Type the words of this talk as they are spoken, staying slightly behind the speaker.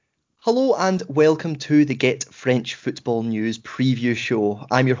Hello and welcome to the Get French Football News preview show.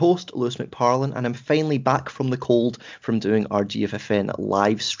 I'm your host, Lewis McParlin, and I'm finally back from the cold from doing our GFFN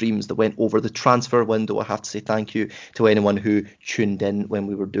live streams that went over the transfer window. I have to say thank you to anyone who tuned in when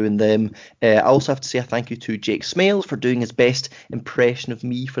we were doing them. I also have to say a thank you to Jake Smales for doing his best impression of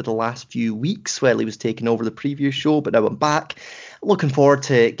me for the last few weeks while he was taking over the preview show, but now I'm back. Looking forward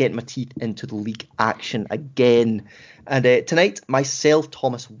to getting my teeth into the league action again. And tonight, myself,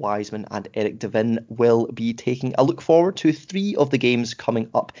 Thomas Wiseman, and Eric Devin will be taking a look forward to three of the games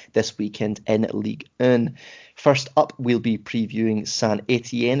coming up this weekend in Ligue 1. First up, we'll be previewing Saint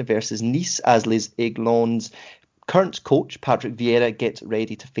Etienne versus Nice as Les Aiglons' current coach, Patrick Vieira, gets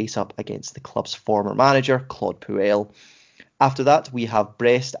ready to face up against the club's former manager, Claude Puel. After that, we have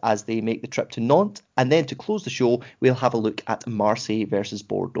Brest as they make the trip to Nantes. And then to close the show, we'll have a look at Marseille versus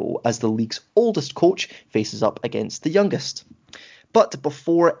Bordeaux as the league's oldest coach faces up against the youngest. But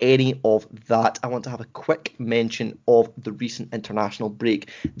before any of that, I want to have a quick mention of the recent international break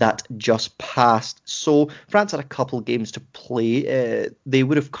that just passed. So France had a couple of games to play. They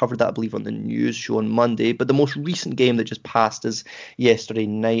would have covered that, I believe, on the news show on Monday. But the most recent game that just passed is yesterday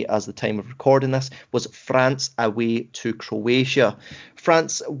night, as the time of recording this, was France away to Croatia.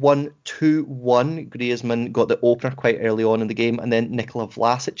 France won 2-1. Griezmann got the opener quite early on in the game, and then Nikola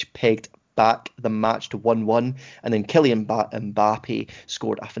Vlasic pegged back the match to 1-1, and then Kylian Mbappe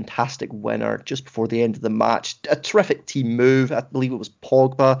scored a fantastic winner just before the end of the match. A terrific team move. I believe it was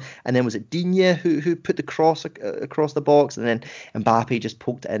Pogba, and then was it Digne who put the cross across the box, and then Mbappe just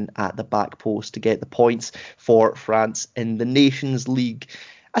poked it in at the back post to get the points for France in the Nations League.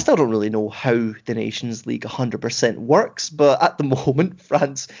 I still don't really know how the Nations League 100% works, but at the moment,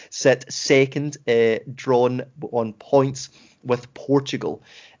 France sit second, drawn on points with Portugal.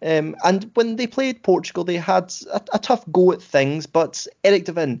 And when they played Portugal, they had a tough go at things, but Eric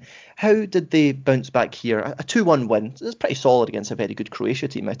Devin, how did they bounce back here? A 2-1 win. It's pretty solid against a very good Croatia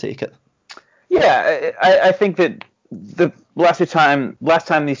team, I take it. Yeah, I think that the last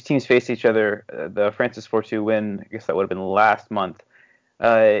time these teams faced each other, the France's 4-2 win, I guess that would have been last month.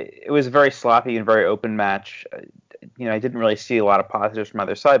 It was a very sloppy and very open match. I didn't really see a lot of positives from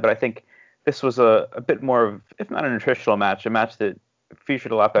either side, but I think this was a bit more of, if not a nutritional match, a match that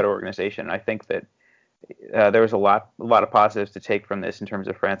featured a lot better organization. I think that there was a lot of positives to take from this in terms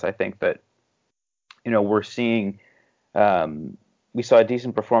of France. I think that we're seeing we saw a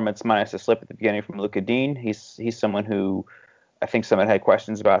decent performance minus a slip at the beginning from Lucas Digne. He's someone who I think someone had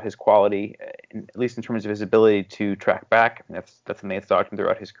questions about his quality, at least in terms of his ability to track back. I mean, that's something that's dogged him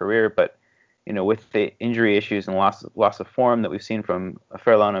throughout his career. But with the injury issues and loss of form that we've seen from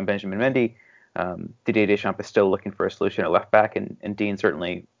Ferland and Benjamin Mendy, Didier Deschamps is still looking for a solution at left back, and Digne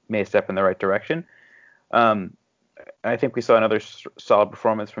certainly made a step in the right direction. I think we saw another solid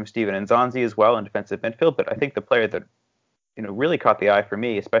performance from Steven Nzonzi as well in defensive midfield. But I think the player that really caught the eye for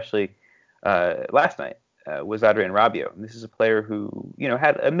me, especially last night, was Adrien Rabiot. And this is a player who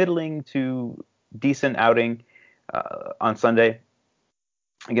had a middling to decent outing on Sunday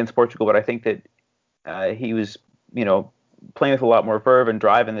against Portugal, but I think that he was playing with a lot more verve and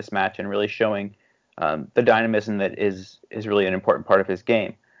drive in this match and really showing the dynamism that is really an important part of his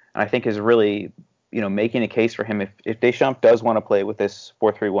game. And I think is really making a case for him if Deschamps does want to play with this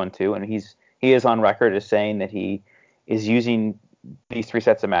 4-3-1-2, and he is on record as saying that he is using these three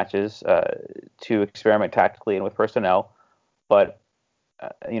sets of matches to experiment tactically and with personnel, but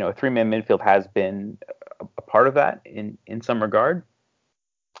a three-man midfield has been a part of that in some regard,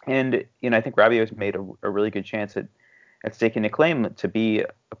 and I think Rabiot has made a really good chance at staking a claim to be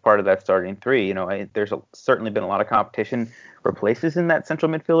a part of that starting three. There's certainly been a lot of competition for places in that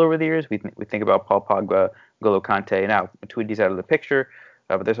central midfield over the years. We think about Paul Pogba, N'Golo Kante. Now Matuidi's out of the picture.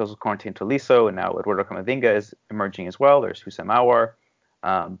 But there's also Corentin Tolisso, and now Eduardo Camavinga is emerging as well. There's Houssem Aouar.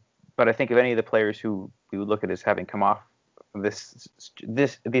 But I think of any of the players who we would look at as having come off this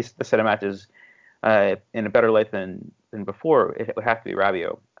set of matches in a better light than before, it would have to be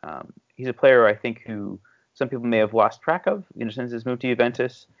Rabiot. He's a player I think who some people may have lost track of since his move to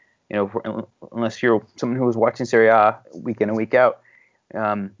Juventus. Unless you're someone who was watching Serie A week in and week out,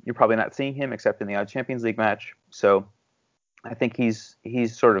 you're probably not seeing him except in the odd Champions League match. So I think he's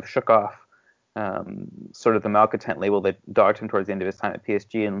sort of shook off sort of the malcontent label that dogged him towards the end of his time at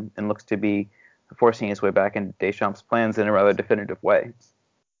PSG and looks to be forcing his way back into Deschamps' plans in a rather definitive way.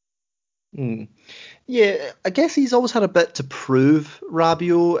 Mm. Yeah, I guess he's always had a bit to prove,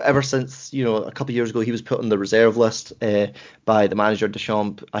 Rabiot, ever since, a couple of years ago he was put on the reserve list by the manager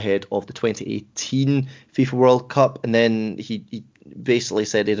Deschamps ahead of the 2018 FIFA World Cup, and then he basically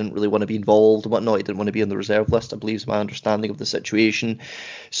said he didn't really want to be involved and whatnot. He didn't want to be on the reserve list, I believe is my understanding of the situation.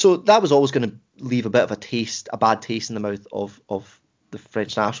 So that was always going to leave a bit of a bad taste in the mouth of the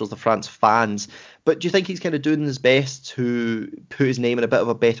French nationals, the France fans. But do you think he's kind of doing his best to put his name in a bit of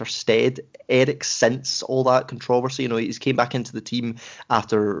a better stead, Eric, since all that controversy? He's came back into the team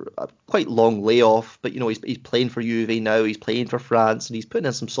after a quite long layoff, but he's playing for Juve now, he's playing for France, and he's putting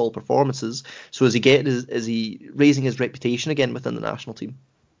in some solid performances. So is he raising his reputation again within the national team?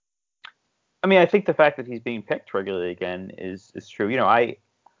 I mean, I think the fact that he's being picked regularly again is true. I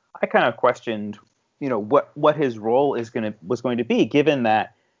kind of questioned, what his role was going to be, given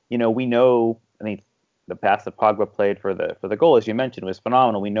that, we know, I mean, the pass that Pogba played for the goal, as you mentioned, was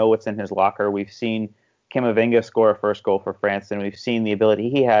phenomenal. We know what's in his locker. We've seen Camavinga score a first goal for France, and we've seen the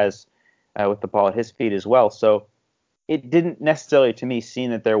ability he has with the ball at his feet as well. So it didn't necessarily, to me, seem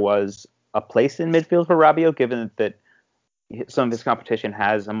that there was a place in midfield for Rabiot, given that some of his competition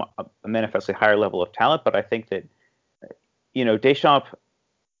has a manifestly higher level of talent. But I think that, Deschamps,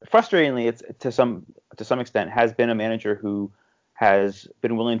 frustratingly, it's to some extent, has been a manager who has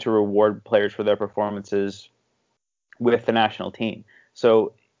been willing to reward players for their performances with the national team.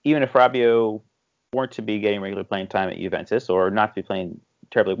 So even if Rabiot weren't to be getting regular playing time at Juventus, or not to be playing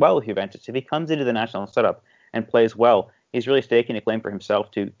terribly well with Juventus, if he comes into the national setup and plays well, he's really staking a claim for himself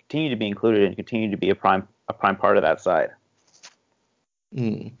to continue to be included and continue to be a prime part of that side.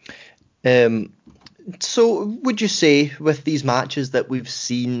 Mm. Um, So would you say with these matches that we've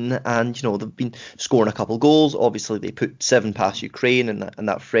seen, and they've been scoring a couple goals, obviously they put 7 past Ukraine in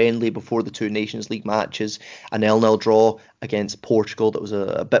that friendly before the two Nations League matches, a 0-0 draw against Portugal that was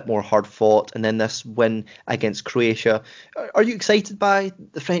a bit more hard fought, and then this win against Croatia. Are you excited by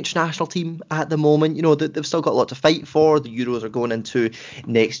the French national team at the moment? They've still got a lot to fight for. The Euros are going into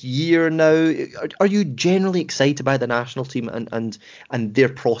next year now. Are you generally excited by the national team and their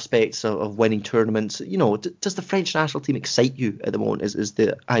prospects of winning tournaments? Does the French national team excite you at the moment? Is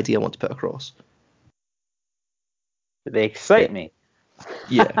the idea I want to put across? They excite me.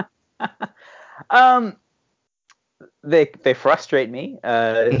 Yeah. They frustrate me.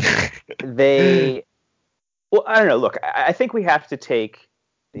 They Well, I don't know. Look, I think we have to take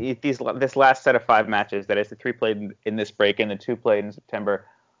this last set of 5 matches, that is the 3 played in this break and the 2 played in September,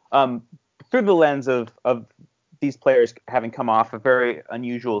 through the lens of these players having come off a very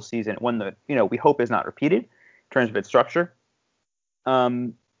unusual season, one that we hope is not repeated in terms of its structure.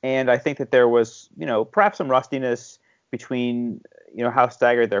 And I think that there was perhaps some rustiness between how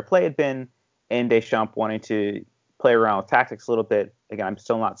staggered their play had been and Deschamps wanting to play around with tactics a little bit. Again, I'm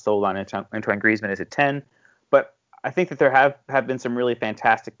still not sold on Antoine Griezmann as a 10, but I think that there have been some really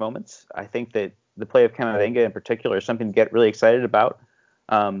fantastic moments. I think that the play of Camavinga in particular is something to get really excited about.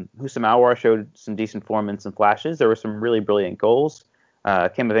 Houssam Aouar showed some decent form and some flashes. There were some really brilliant goals.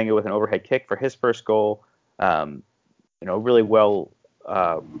 Camavinga with an overhead kick for his first goal. Really well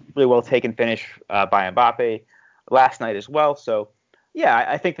taken finish by Mbappe last night as well. So, yeah,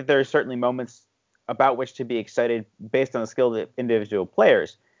 I think that there are certainly moments about which to be excited based on the skill of individual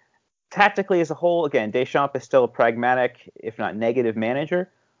players. Tactically as a whole, again, Deschamps is still a pragmatic, if not negative, manager.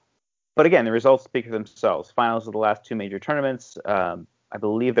 But again, the results speak for themselves. Finals of the last 2 major tournaments. I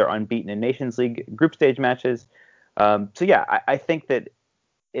believe they're unbeaten in Nations League group stage matches. So yeah, I think that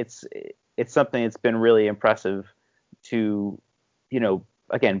it's something that's been really impressive to,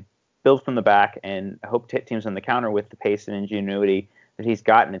 again, build from the back and hope to hit teams on the counter with the pace and ingenuity that he's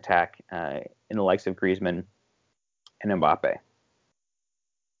got in attack in the likes of Griezmann and Mbappe.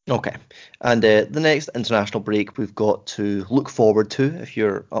 Okay. And the next international break we've got to look forward to, if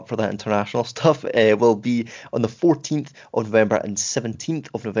you're up for that international stuff, will be on the 14th of November and 17th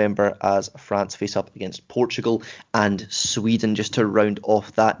of November as France face up against Portugal and Sweden, just to round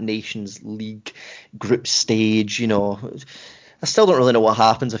off that Nations League group stage. I still don't really know what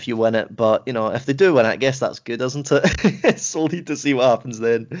happens if you win it, but if they do win it, I guess that's good, isn't it? So we'll need to see what happens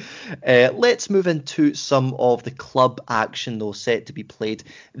then. Let's move into some of the club action, though, set to be played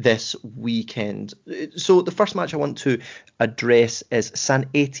this weekend. So the first match I want to address is Saint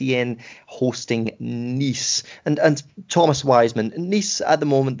Etienne hosting Nice, and Thomas Wiseman. Nice at the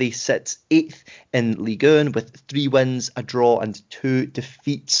moment they sit 8th in Ligue 1 with 3 wins, a draw, and 2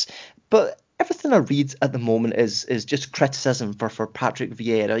 defeats. But everything I read at the moment is just criticism for Patrick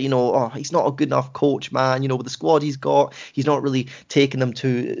Vieira. He's not a good enough coach, man. With the squad he's got, he's not really taking them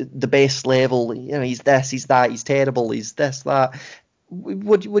to the best level. He's this, he's that, he's terrible, he's this, that.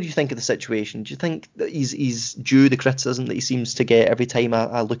 What do you think of the situation? Do you think that he's due the criticism that he seems to get every time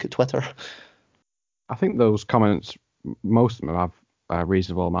I look at Twitter? I think those comments, most of them have a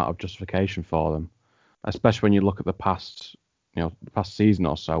reasonable amount of justification for them, especially when you look at the past season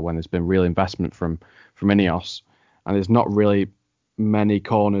or so, when there's been real investment from Ineos, and there's not really many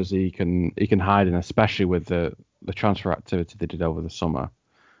corners he can hide in, especially with the transfer activity they did over the summer.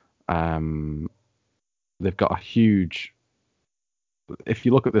 They've got a huge. If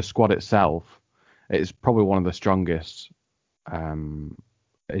you look at the squad itself, it's probably one of the strongest in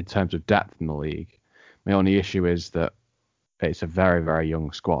terms of depth in the league. My only issue is that it's a very, very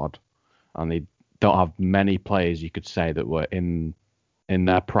young squad, and they don't have many players you could say that were in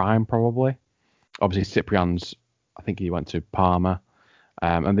their prime, probably. Obviously, Cyprian's, I think he went to Parma,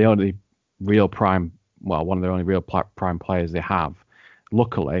 and the only real prime, well, one of the only real prime players they have,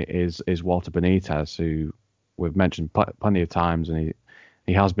 luckily, is Walter Benitez, who we've mentioned plenty of times, and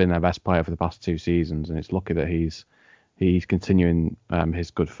he has been their best player for the past 2 seasons, and it's lucky that he's continuing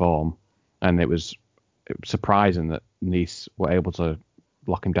his good form. And it was surprising that Nice were able to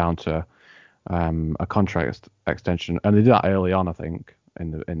lock him down to a contract extension, and they did that early on, I think,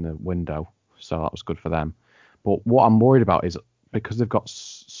 in the window, so that was good for them. But what I'm worried about is, because they've got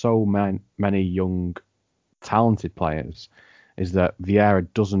so many young, talented players, is that Vieira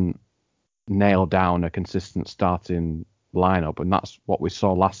doesn't nail down a consistent starting lineup, and that's what we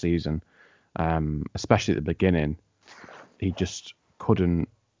saw last season, especially at the beginning. He just couldn't.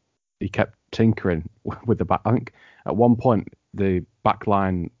 He kept tinkering with the back. I think at one point the back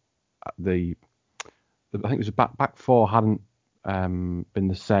line, I think it was back four hadn't been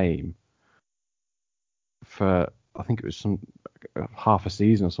the same for, I think it was some half a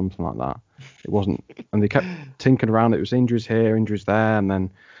season or something like that. It wasn't, and they kept tinkering around. It was injuries here, injuries there, and then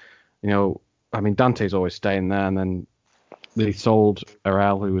Dante's always staying there, and then they sold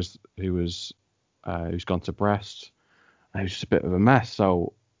Arel, who's gone to Brest. And it was just a bit of a mess.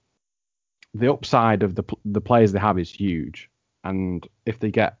 So the upside of the players they have is huge, and if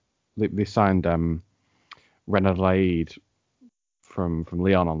they signed Renard Laid from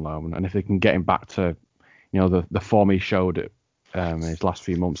Lyon on loan, and if they can get him back to the form he showed in his last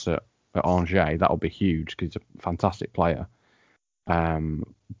few months at Angers, that would be huge, because he's a fantastic player.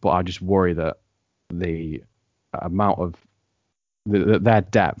 But I just worry that the amount of their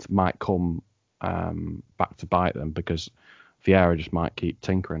depth might come back to bite them, because Vieira just might keep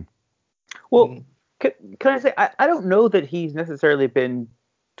tinkering. Well, can I say, I don't know that he's necessarily been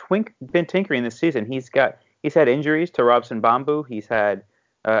tinkering this season. He's had injuries to Robson Bambu. He's had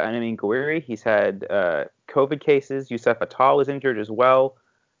Anemi Guiri. He's had COVID cases. Youssef Attal is injured as well.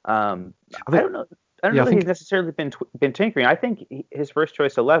 I don't know that he's necessarily been tinkering. I think his first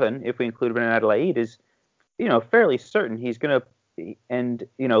choice 11, if we include Renard Laid, is fairly certain he's going to, and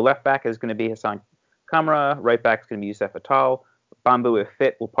left back is going to be Hassan Kamara. Right back is going to be Youssef Attal. Bambu, if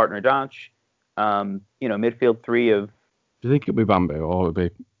fit, will partner Donch. Midfield three of. Do you think it'll be Bambu or it'll be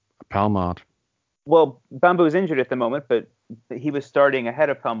Palmard? Well, Bambu is injured at the moment, but he was starting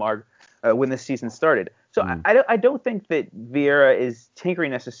ahead of Palmard when the season started. So I don't think that Vieira is tinkering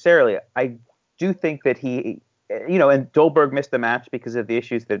necessarily. I do think that he, and Dolberg missed the match because of the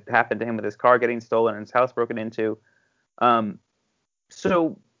issues that happened to him with his car getting stolen and his house broken into.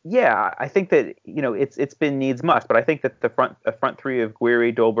 So yeah, I think that it's been needs must, but I think that the front three of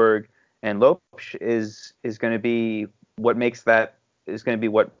Guiri, Dolberg, and Lopes is going to be what makes that, is going to be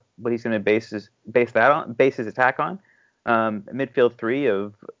what he's going to base his attack on. Midfield three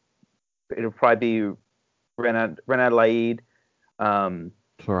of, it'll probably be Renard Laid, Thuram,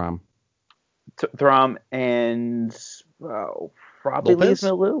 and probably Lys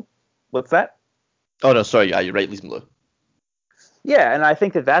Milou. What's that? Oh no, sorry, yeah, you're right, Lys Milou. Yeah, and I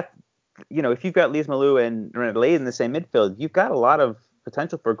think that if you've got Lys Milou and Renard Laid in the same midfield, you've got a lot of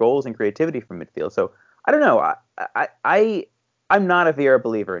potential for goals and creativity from midfield. So I don't know. I'm not a Vieira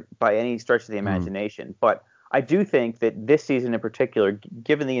believer by any stretch of the imagination, but I do think that this season in particular,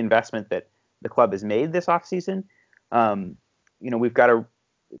 given the investment that the club has made this offseason, we've got to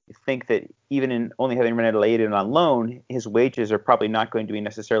think that even in only having Renard Laid in on loan, his wages are probably not going to be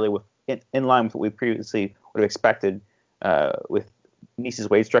necessarily in line with what we previously would have expected with Nice's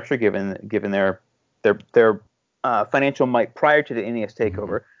wage structure, given their financial might prior to the Ineos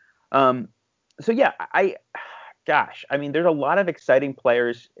takeover. So yeah, I mean, there's a lot of exciting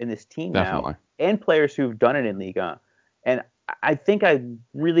players in this team now, and players who've done it in Liga, and I think I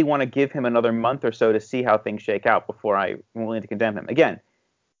really want to give him another month or so to see how things shake out before I'm willing to condemn him. Again,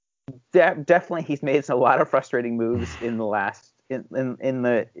 definitely he's made a lot of frustrating moves in the last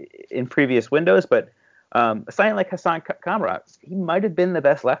in previous windows, but A signing like Hassan Kamara, he might have been the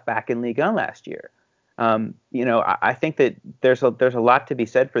best left back in Ligue 1 last year. I think that there's a lot to be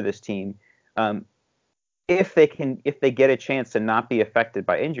said for this team. If they get a chance to not be affected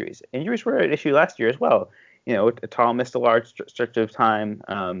by injuries. Injuries were an issue last year as well. Tal missed a large stretch of time.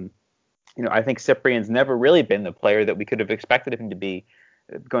 I think Cyprien's never really been the player that we could have expected him to be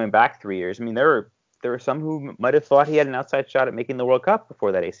going back 3 years. I mean, there were some who might have thought he had an outside shot at making the World Cup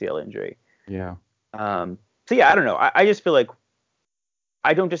before that ACL injury. Yeah. So yeah, I don't know. I just feel like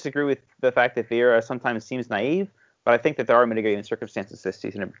I don't disagree with the fact that Vieira sometimes seems naive, but I think that there are mitigating circumstances this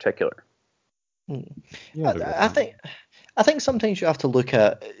season in particular. Yeah, I think sometimes you have to look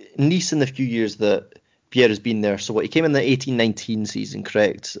at Nice in the few years that Vieira's been there. So he came in the 18-19 season,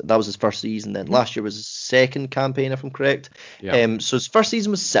 correct? That was his first season then. Last year was his second campaign, if I'm correct. Yeah. So his first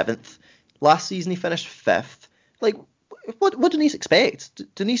season was 7th. Last season he finished 5th. Like, what do Nice expect?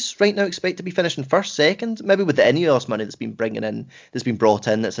 Do Nice right now expect to be finishing first, second? Maybe with the Ineos money that's been brought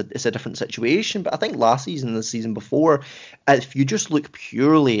in, it's a different situation. But I think last season and the season before, if you just look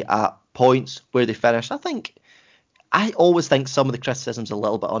purely at points where they finished, I always think some of the criticism's a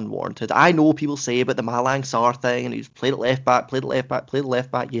little bit unwarranted. I know people say about the Malang Sarr thing, and he's played at left back.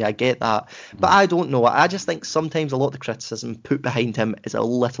 Yeah, I get that. But I don't know. I just think sometimes a lot of the criticism put behind him is a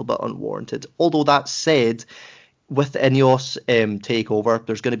little bit unwarranted. Although that said, with the Ineos takeover,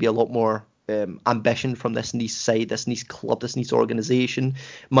 there's going to be a lot more ambition from this Nice side, this Nice club, this Nice organisation.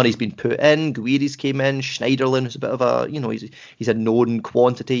 Money's been put in. Guiri's came in. Schneiderlin is a bit of a, he's a known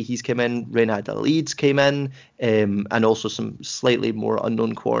quantity. He's come in. René Adelaide came in, and also some slightly more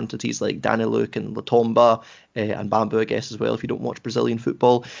unknown quantities like Danny Luke and Latomba and Bamboo, I guess, as well, if you don't watch Brazilian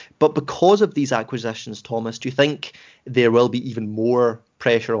football. But because of these acquisitions, Thomas, do you think there will be even more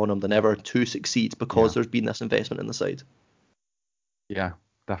pressure on them than ever to succeed because there's been this investment in the side? Yeah,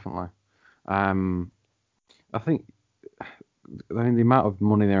 definitely. I think the amount of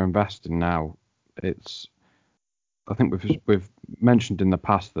money they're investing now, I think we've mentioned in the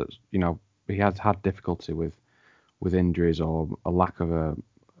past that he has had difficulty with injuries or a lack of a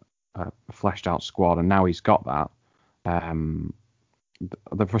fleshed out squad, and now he's got that.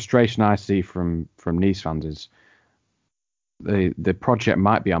 The frustration I see from Nice fans is the project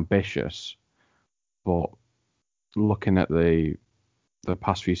might be ambitious, but looking at the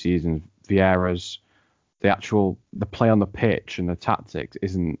past few seasons, Vieira's the play on the pitch and the tactics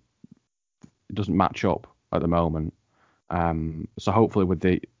doesn't match up at the moment. So hopefully with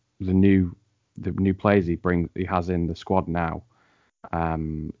the new players he has in the squad now,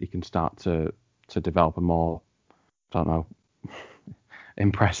 he can start to develop a more, I don't know,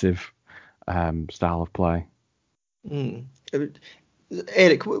 impressive style of play.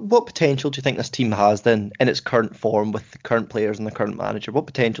 Eric, what potential do you think this team has then in its current form with the current players and the current manager? What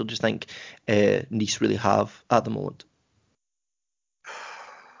potential do you think Nice really have at the moment?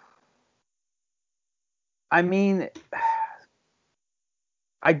 I mean,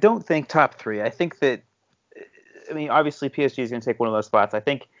 I don't think top three. I think that, obviously PSG is going to take one of those spots. I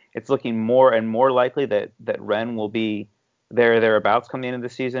think it's looking more and more likely that Rennes will be there or thereabouts come the end of the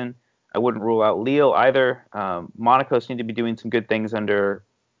season. I wouldn't rule out Lille either. Monaco seem to be doing some good things under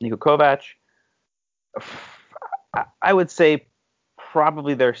Niko Kovac. I would say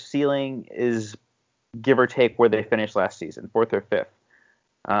probably their ceiling is give or take where they finished last season, 4th or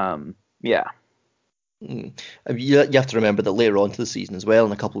 5th. Yeah. You have to remember that later on to the season as well,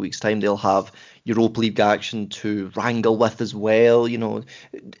 in a couple of weeks' time, they'll have Europa League action to wrangle with as well.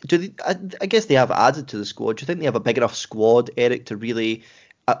 I guess they have added to the squad. Do you think they have a big enough squad, Eric, to really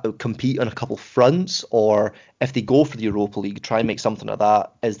compete on a couple fronts? Or if they go for the Europa League, try and make something of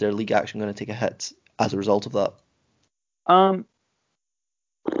that, is their league action going to take a hit as a result of that?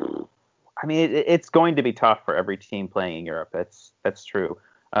 It's going to be tough for every team playing in Europe. That's true.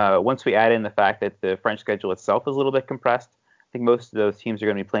 Once we add in the fact that the French schedule itself is a little bit compressed, I think most of those teams are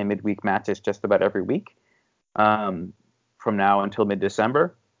going to be playing midweek matches just about every week from now until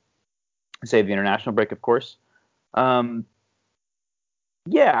mid-December, save the international break, of course. I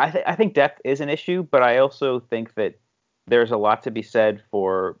think depth is an issue, but I also think that there's a lot to be said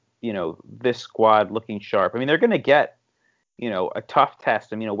for, this squad looking sharp. They're going to get, a tough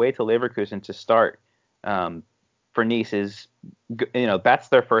test. Away to Leverkusen to start for Nice is, that's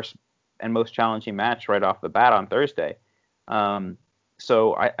their first and most challenging match right off the bat on Thursday.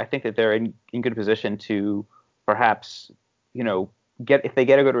 So I think that they're in good position to perhaps, if they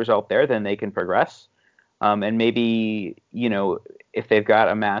get a good result there, then they can progress. And maybe, if they've got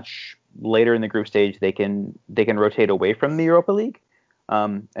a match later in the group stage, they can rotate away from the Europa League.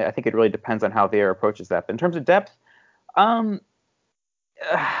 I think it really depends on how Vieira approaches that. But in terms of depth,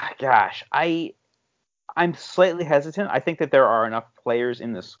 I'm slightly hesitant. I think that there are enough players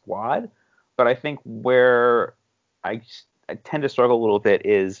in the squad, but I think where I tend to struggle a little bit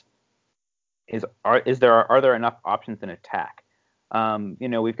are there enough options in attack?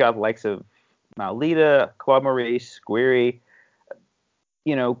 We've got the likes of Maulida, Claude Maurice, Guiri.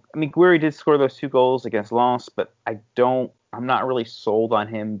 Guiri did score those 2 goals against Lens, but I'm not really sold on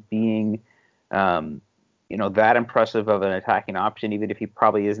him being, that impressive of an attacking option, even if he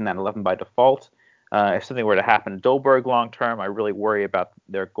probably isn't that 11 by default. If something were to happen to Dolberg long term, I really worry about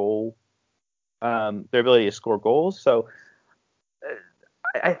their ability to score goals. So,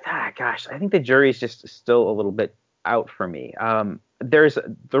 I think the jury's just still a little bit out for me. There's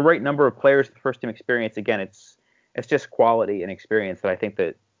the right number of players with first team experience. Again, it's just quality and experience that I think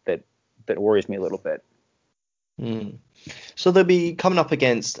that worries me a little bit. So they'll be coming up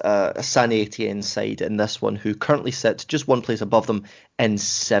against a Saint Etienne side in this one, who currently sit just one place above them in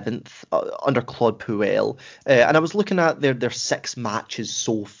 7th under Claude Puel. And I was looking at their 6 matches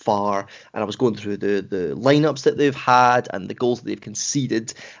so far, and I was going through the lineups that they've had and the goals that they've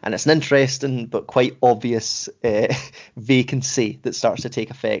conceded, and it's an interesting but quite obvious vacancy that starts to take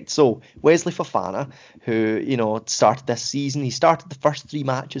effect. So Wesley Fofana, who started this season, he started the first 3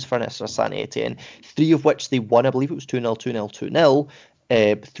 matches for Saint Etienne, 3 of which they won. I believe it was 2-0, 2-0,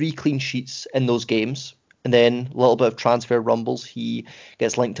 2-0. 3 clean sheets in those games. And then a little bit of transfer rumbles. He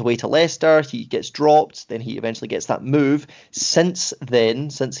gets linked away to Leicester. He gets dropped. Then he eventually gets that move. Since then,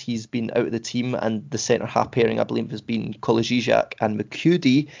 since he's been out of the team and the centre-half pairing, I believe, has been Kolejijak and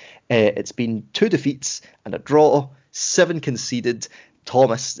McCudie, it's been 2 defeats and a draw, 7 conceded.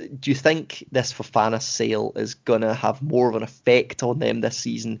 Thomas, do you think this Fofana sale is going to have more of an effect on them this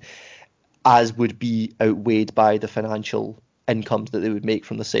season, as would be outweighed by the financial incomes that they would make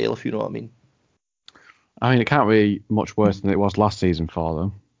from the sale, if you know what I mean? I mean, it can't be much worse than it was last season for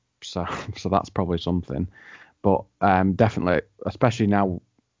them, so that's probably something. But definitely, especially now,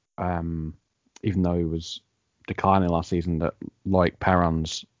 even though he was declining last season, that Loic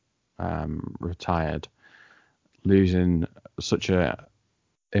Perron's retired, losing such a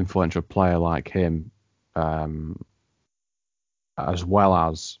influential player like him, as well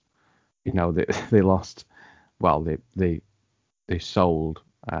as they lost. Well, they sold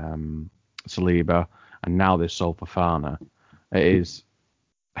Saliba. And now they sold Fofana. It's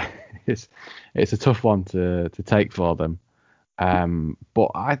a tough one to take for them.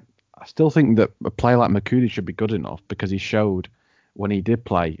 But I still think that a player like McCudie should be good enough, because he showed when he did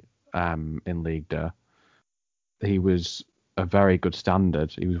play in Ligue 2, he was a very good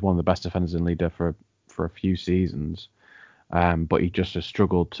standard. He was one of the best defenders in Ligue 2 for a few seasons. But he just has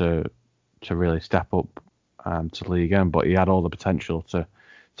struggled to really step up to Ligue 1. But he had all the potential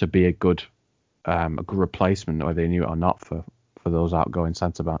to be a good replacement, whether they knew it or not, for those outgoing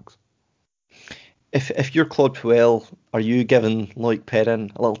centre backs. If you're Claude Puel, are you giving Loic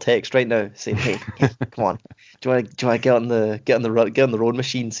Perrin a little text right now saying, "Hey, come on, do you want to get on the road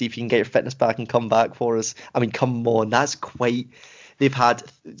machine, see if you can get your fitness back and come back for us?" I mean, come on, that's quite. They've had.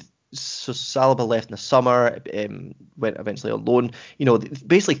 So Saliba left in the summer, went eventually on loan.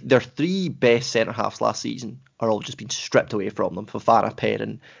 Basically their 3 best centre halves last season are all just been stripped away from them: Fofana,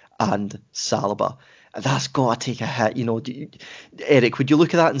 Perrin, and Saliba. That's got to take a hit. Eric, would you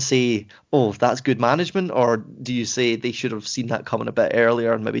look at that and say, "Oh, that's good management," or do you say they should have seen that coming a bit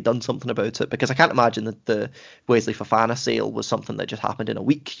earlier and maybe done something about it? Because I can't imagine that the Wesley Fofana sale was something that just happened in a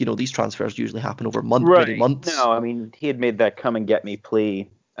week. These transfers usually happen over many months. No, I mean, he had made that come and get me plea.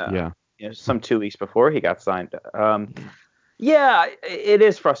 Some 2 weeks before he got signed. Yeah, it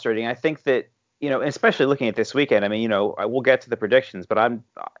is frustrating. I think that, especially looking at this weekend. I mean, we'll get to the predictions, but I'm,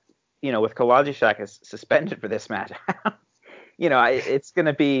 with Kolejijak is suspended for this match, it's going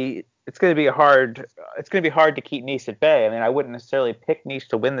to be hard. It's going to be hard to keep Nice at bay. I mean, I wouldn't necessarily pick Nice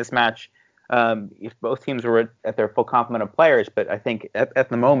to win this match if both teams were at their full complement of players. But I think at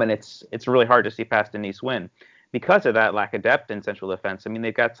the moment it's really hard to see past a Nice win because of that lack of depth in central defense. I mean,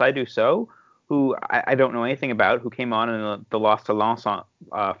 they've got Seydou Sow, who I don't know anything about, who came on in the loss to Lens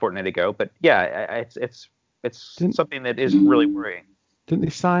a fortnight ago. But yeah, it's something that is really worrying. Didn't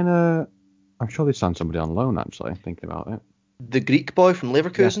they sign I'm sure they signed somebody on loan, actually, thinking about it. The Greek boy from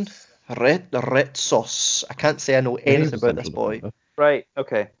Leverkusen? Yes. Retsos. I can't say I know anything about this boy. Defender. Right,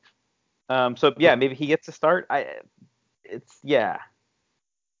 okay. So, yeah, maybe he gets to start.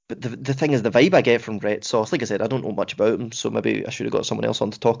 But the thing is, the vibe I get from Retsos, like I said, I don't know much about him, so maybe I should have got someone else on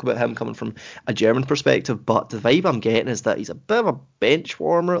to talk about him coming from a German perspective, but the vibe I'm getting is that he's a bit of a bench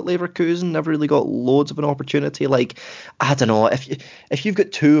warmer at Leverkusen, never really got loads of an opportunity. Like, I don't know, if you've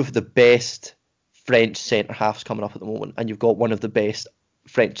got 2 of the best French centre-halves coming up at the moment, and you've got one of the best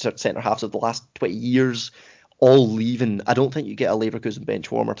French centre halves of the last 20 years all leaving. I don't think you get a Leverkusen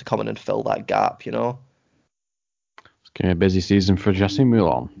bench warmer to come in and fill that gap, you know? It's going to be a busy season for Jesse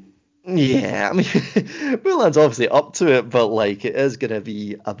Moulin. Yeah, I mean, Moulin's obviously up to it, but like it is going to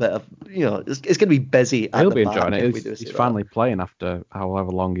be a bit of, it's going to be busy at He'll the be back. enjoying If it. we do see He's that. finally playing after however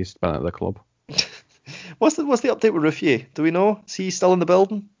long he's spent at the club. What's the update with Ruffier? Do we know? Is he still in the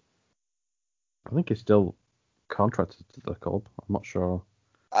building? I think he's still contracted to the club. I'm not sure.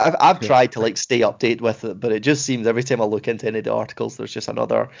 I've tried to like stay updated with it, but it just seems every time I look into any of the articles, there's just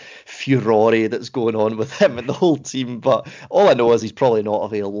another furore that's going on with him and the whole team. But all I know is he's probably not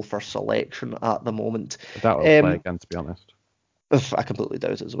available for selection at the moment. I doubt he'll play again, to be honest. I completely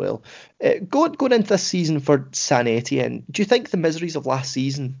doubt it as well. Going into this season for Saint Etienne, do you think the miseries of last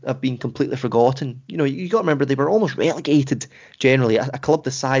season have been completely forgotten? You got to remember they were almost relegated generally. A club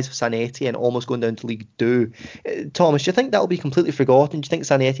the size of Saint Etienne almost going down to League 2. Thomas, do you think that'll be completely forgotten? Do you think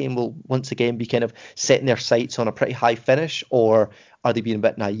Saint Etienne will once again be kind of setting their sights on a pretty high finish, or are they being a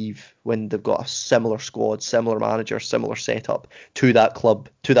bit naive when they've got a similar squad, similar manager, similar setup to that club,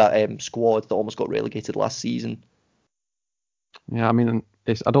 to that squad that almost got relegated last season? Yeah, I mean,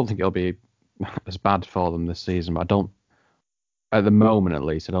 I don't think it'll be as bad for them this season, but I don't, at the moment at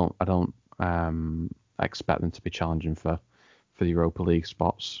least, I don't expect them to be challenging for the Europa League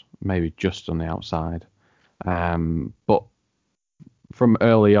spots. Maybe just on the outside, but from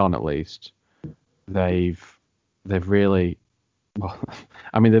early on at least, they've really, well,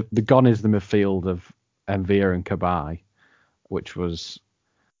 I mean, the gone is the midfield of Envia and Cabaye, which was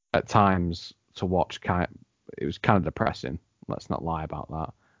at times to watch it was kind of depressing. Let's not lie about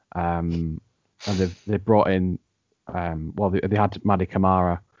that. And they've brought in, they had Mady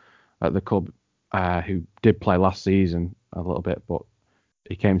Camara at the club, who did play last season a little bit, but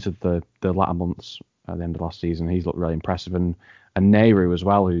he came to the latter months at the end of last season. He's looked really impressive, and Nehru as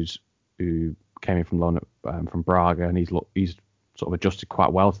well, who came in from loan from Braga, and he's sort of adjusted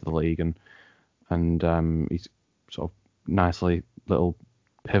quite well to the league, and he's sort of nicely little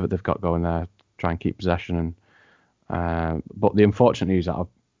pivot they've got going there, try and keep possession. But the unfortunate news out of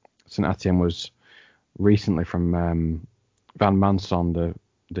St Etienne was recently from Van Manson,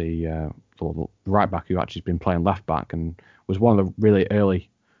 the right back who actually has been playing left back and was one of the really early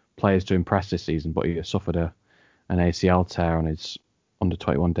players to impress this season, but he suffered an ACL tear on his under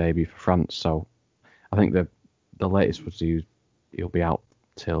 21 debut for France. So I think the latest was he'll be out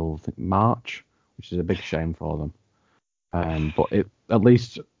till I think March, which is a big shame for them. But at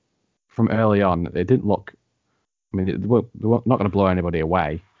least from early on, it didn't look. I mean, they were not going to blow anybody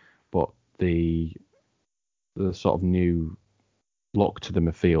away, but the sort of new look to the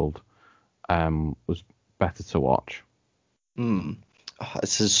midfield was better to watch.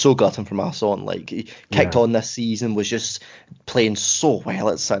 This is so gutting from us on. Like, he kicked on this season, was just playing so well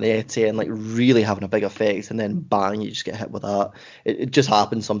at Saint Etienne, like really having a big effect, and then bang, you just get hit with that. It just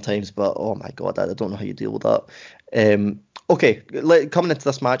happens sometimes, but oh my god, I don't know how you deal with that. Okay, coming into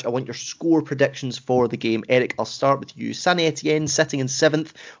this match, I want your score predictions for the game. Eric, I'll start with you. Saint Etienne sitting in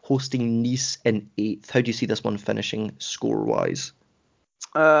 7th, hosting Nice in 8th. How do you see this one finishing score-wise?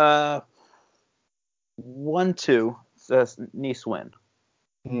 1-2. Nice win.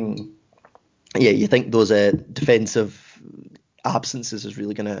 Yeah, you think those defensive absences is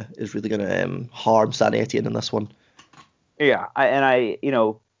really gonna harm Saint Etienne in this one? Yeah,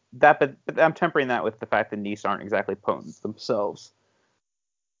 but I'm tempering that with the fact that Nice aren't exactly potent themselves.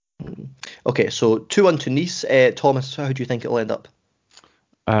 Okay, so 2-1 to Nice. Thomas, how do you think it'll end up?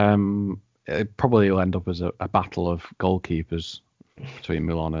 It probably will end up as a battle of goalkeepers between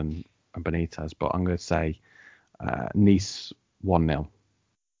Moulin and Benitez, but I'm going to say Nice 1-0.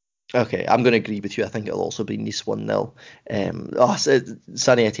 Okay, I'm going to agree with you. I think it'll also be Nice 1-0.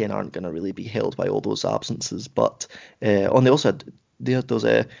 Saint Etienne aren't going to really be held by all those absences, but on the other side, they had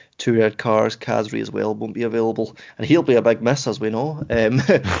those 2 red cards. Khazri as well won't be available, and he'll be a big miss, as we know.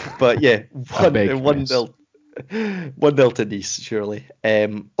 But yeah, 1-0. 1-0 to Nice, surely.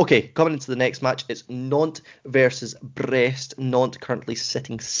 Okay, coming into the next match, it's Nantes versus Brest. Nantes currently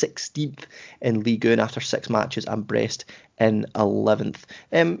sitting 16th in Ligue 1 after 6 matches, and Brest in 11th.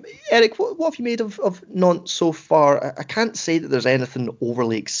 Eric, what have you made of Nantes so far? I can't say that there's anything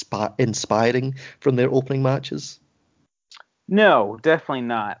overly inspiring from their opening matches. No, definitely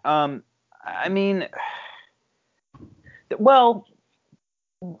not. I mean, well,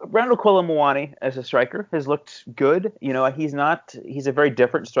 Randall Kolo Muani as a striker has looked good. He's a very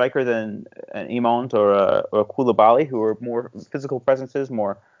different striker than an Imont or a Koulibaly, who are more physical presences,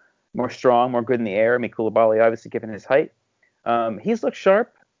 more strong, more good in the air. I mean, Koulibaly, obviously, given his height. He's looked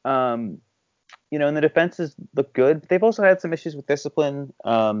sharp. and the defenses look good. But they've also had some issues with discipline.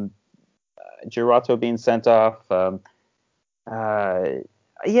 Girato being sent off. I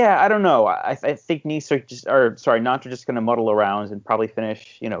don't know. I think Nantes are just going to muddle around and probably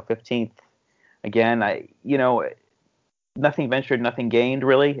finish, 15th again. Nothing ventured, nothing gained,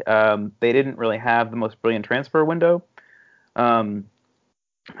 really. They didn't really have the most brilliant transfer window. I'm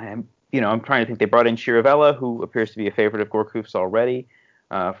trying to think. They brought in Chiravella, who appears to be a favorite of Gourcuff's already,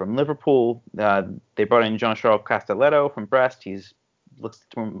 from Liverpool. They brought in Jean-Charles Castelletto from Brest. He's looks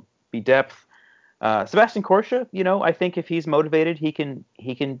to be depth. Sebastian Corsia, I think if he's motivated, he can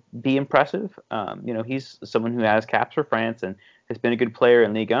be impressive. He's someone who has caps for France and has been a good player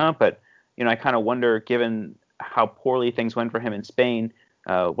in Ligue 1. But I kind of wonder, given how poorly things went for him in Spain,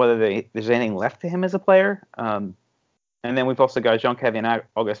 whether there's anything left to him as a player. And then we've also got Jean-Kevin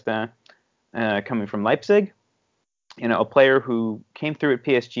Augustin coming from Leipzig. A player who came through at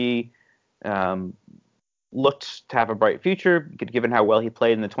PSG, looked to have a bright future, given how well he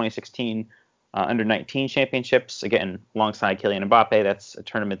played in the 2016 under-19 championships, again, alongside Kylian Mbappe. That's a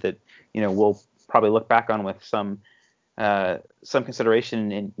tournament that, we'll probably look back on with some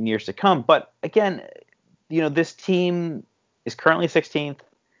consideration in years to come. But again, this team is currently 16th,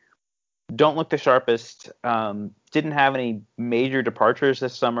 don't look the sharpest, didn't have any major departures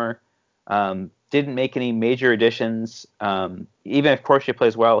this summer, didn't make any major additions. Even if Corsia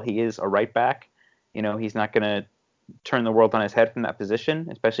plays well, he is a right back. He's not going to turn the world on his head from that position,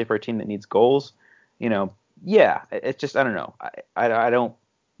 especially for a team that needs goals. It's just, I don't know. I don't,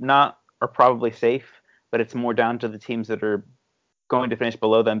 not are probably safe, but it's more down to the teams that are going to finish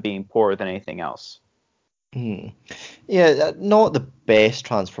below them being poorer than anything else. Yeah, not the best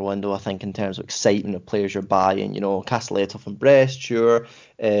transfer window, I think, in terms of excitement of players you're buying. Castelletto from Brest, sure.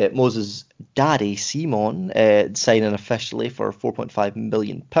 Moses Daddy Simon signing officially for £4.5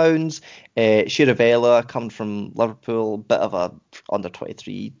 million. Chiravella coming from Liverpool, bit of a under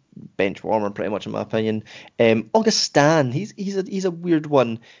 23 bench warmer, pretty much in my opinion. Augustin, he's a weird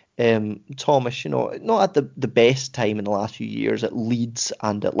one. Thomas, not at the best time in the last few years at Leeds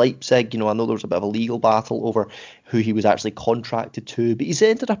and at Leipzig. I know there was a bit of a legal battle over who he was actually contracted to, but he's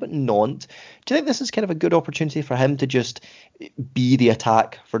ended up at Nantes. Do you think this is kind of a good opportunity for him to just be the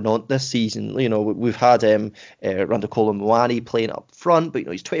attack for Nantes this season? We've had Randall Colomboani playing up front, but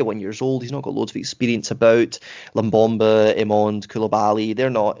he's 21 years old. He's not got loads of experience about. Lambomba, Emond, Koulibaly, they're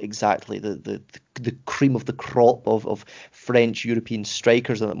not exactly the cream of the crop of French European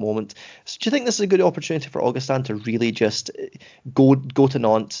strikers at the moment. So do you think this is a good opportunity for Augustin to really just go to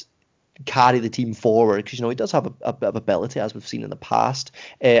Nantes, carry the team forward, because he does have a bit of ability, as we've seen in the past,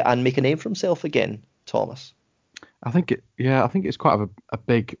 and make a name for himself again, Thomas? I think it's quite a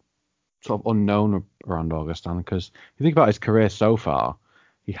big sort of unknown around Augustin, because if you think about his career so far,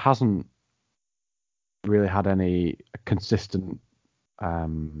 he hasn't really had any consistent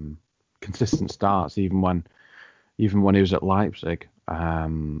starts, even when he was at Leipzig.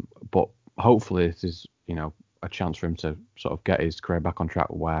 But hopefully this is a chance for him to sort of get his career back on track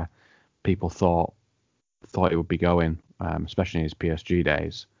where people thought it would be going, especially in his PSG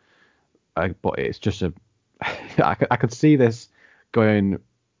days. But it's just I could see this going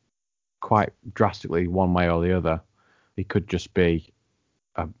quite drastically one way or the other. He could just be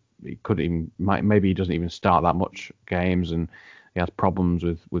maybe he doesn't even start that much games, and he has problems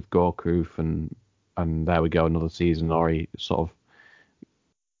with Gourcuff, and there we go, another season, or he sort of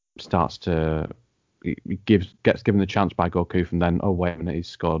starts to gets given the chance by Gourcuff, and then wait a minute, he's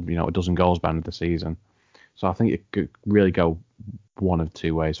scored a dozen goals by the end of the season. So I think it could really go one of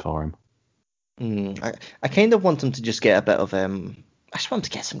two ways for him. I kind of want him to just get a bit of I just want him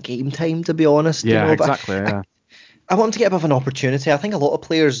to get some game time, to be honest. Yeah, exactly. Yeah. I want him to get a bit of an opportunity. I think a lot of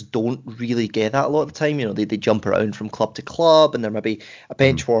players don't really get that a lot of the time. They jump around from club to club, and they're maybe a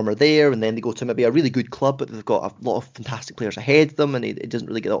bench warmer there, and then they go to maybe a really good club, but they've got a lot of fantastic players ahead of them, and he doesn't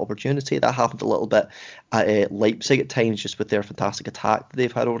really get that opportunity. That happened a little bit at Leipzig at times, just with their fantastic attack that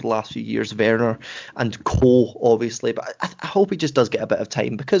they've had over the last few years, Werner and Co, obviously. But I hope he just does get a bit of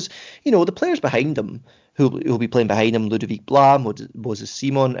time, because the players behind him who'll be playing behind him, Ludovic Blas, Moses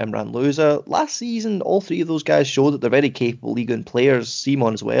Simon, Imran Louza. Last season, all three of those guys showed that they're very capable Ligue 1 players.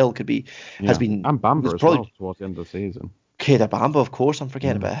 Simon as well has been, and Bamba as well towards the end of the season. Keita Bamba, of course, I'm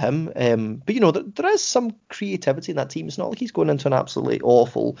forgetting about him. But there is some creativity in that team. It's not like he's going into an absolutely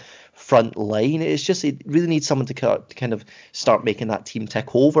awful front line. It's just he really needs someone to kind of start making that team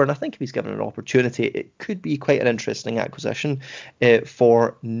tick over. And I think if he's given an opportunity, it could be quite an interesting acquisition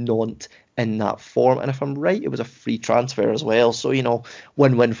for Nantes in that form. And if I'm right, it was a free transfer as well. So,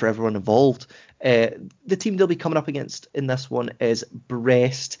 win-win for everyone involved. The team they'll be coming up against in this one is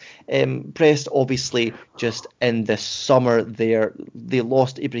Brest. Brest, obviously, just in the summer there, they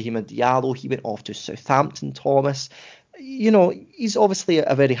lost Ibrahima Diallo. He went off to Southampton, Thomas. He's obviously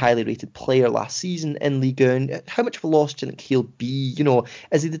a very highly rated player last season in Ligue 1. How much of a loss do you think he'll be?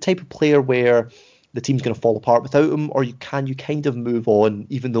 Is he the type of player where the team's going to fall apart without him, or can you kind of move on,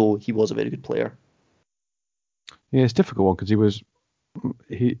 even though he was a very good player? Yeah, it's a difficult one because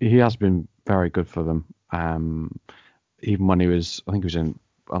he has been very good for them. Even when I think he was on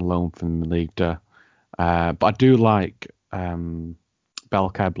loan from the Ligue 2. But I do like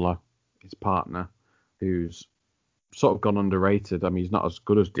Belkebla, his partner, who's sort of gone underrated. I mean, he's not as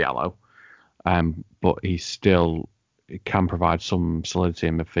good as Diallo, but he can provide some solidity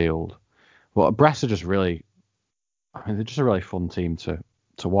in midfield. But Brest are just they're just a really fun team to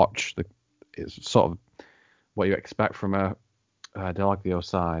watch. It's sort of what you expect from a Delaglio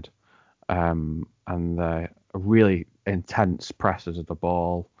side, and they're really intense pressers of the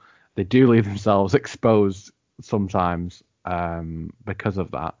ball. They do leave themselves exposed sometimes because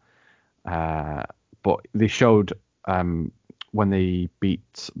of that. But they showed when they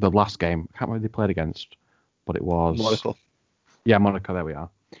beat the last game. I can't remember who they played against, but it was Monaco. Yeah, Monaco. There we are.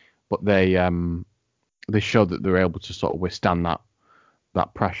 But they showed that they were able to sort of withstand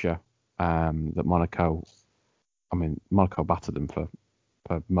that pressure that Monaco. I mean, Monaco battered them for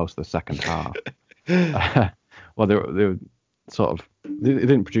most of the second half. Well, they were sort of they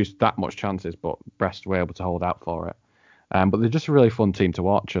didn't produce that much chances, but Brest were able to hold out for it. But they're just a really fun team to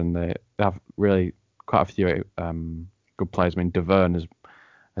watch, and they have really quite a few good players. I mean, De Verne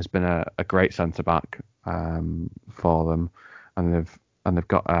has been a great centre back for them, and they've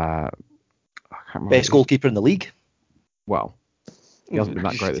got I can't remember best goalkeeper in the league. Well, he hasn't been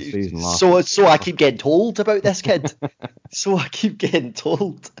that great this season. So I keep getting told about this kid. So I keep getting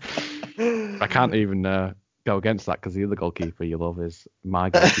told. I can't even go against that because the other goalkeeper you love is my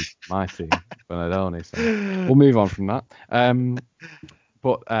goalkeeper, my team, Bernardoni. So we'll move on from that.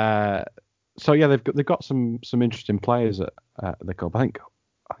 So yeah, they've got some interesting players at the club. I think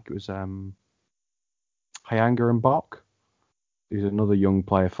it was Hyanga and Bok. He's another young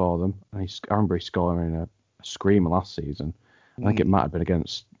player for them. And I remember he scoring a screamer last season. I think it might have been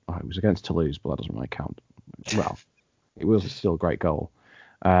against Toulouse, but that doesn't really count. Well, it was still a great goal.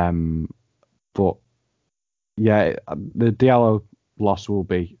 But yeah, the Diallo loss will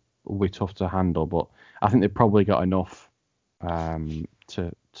be tough to handle, but I think they've probably got enough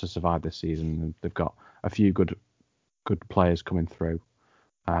to survive this season. They've got a few good players coming through,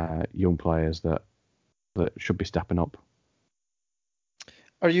 young players that should be stepping up.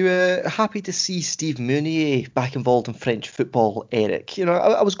 Are you happy to see Steve Meunier back involved in French football, Eric?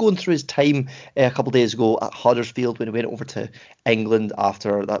 I was going through his time a couple of days ago at Huddersfield when he went over to England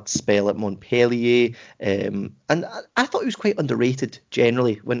after that spell at Montpellier. And I thought he was quite underrated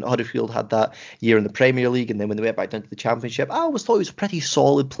generally when Huddersfield had that year in the Premier League, and then when they went back down to the Championship. I always thought he was a pretty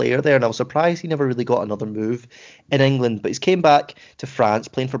solid player there, and I was surprised he never really got another move in England. But he's came back to France,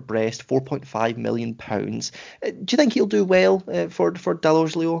 playing for Brest, £4.5 million. Do you think he'll do well for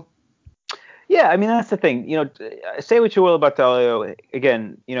Delors, Leo? Yeah, I mean, that's the thing. Say what you will about Delors.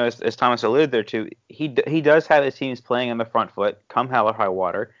 Again, as Thomas alluded there to, he does have his teams playing on the front foot, come hell or high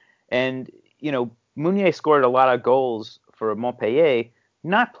water. And, Meunier scored a lot of goals for Montpellier,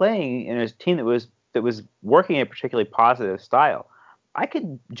 not playing in a team that was working a particularly positive style. I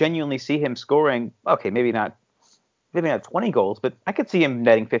could genuinely see him scoring, okay, maybe not 20 goals, but I could see him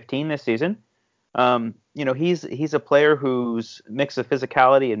netting 15 this season. He's a player whose mix of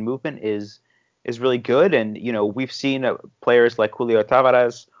physicality and movement is really good, and we've seen players like Julio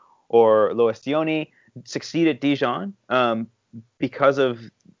Tavares or Loestioni succeed at Dijon because of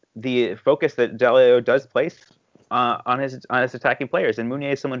the focus that Delors does place on his attacking players. And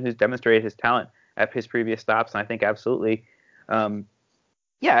Meunier is someone who's demonstrated his talent at his previous stops, and I think absolutely.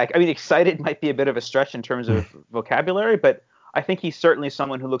 Excited might be a bit of a stretch in terms of vocabulary, but I think he's certainly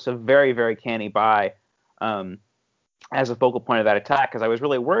someone who looks a very, very canny buy as a focal point of that attack. Because I was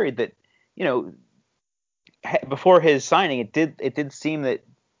really worried that, before his signing, it did seem that,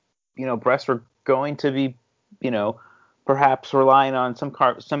 Brest were going to be, perhaps relying on some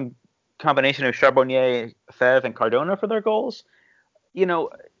combination of Charbonnier, Fèvre, and Cardona for their goals.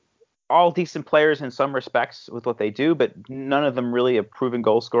 All decent players in some respects with what they do, but none of them really a proven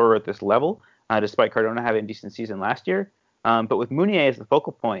goal scorer at this level, despite Cardona having a decent season last year. But with Meunier as the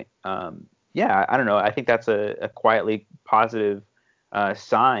focal point, I don't know. I think that's a quietly positive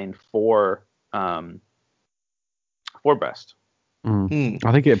sign for Brest. I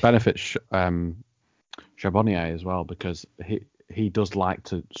think it benefits Charbonnier as well, because he does like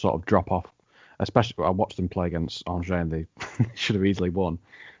to sort of drop off especially I watched them play against Angers and they should have easily won.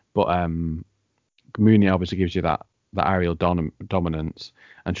 But Mounier obviously gives you that aerial dominance,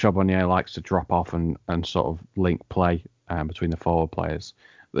 and Charbonnier likes to drop off and sort of link play between the forward players.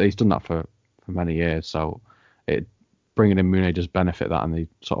 He's done that for many years, so bringing in Mounier does benefit that, and they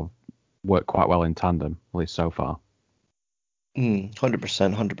sort of work quite well in tandem, at least so far. 100%,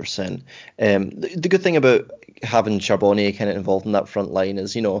 100%. The good thing about having Charbonnier kind of involved in that front line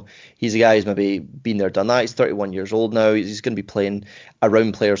is, he's a guy who's maybe been there, done that. He's 31 years old now. He's going to be playing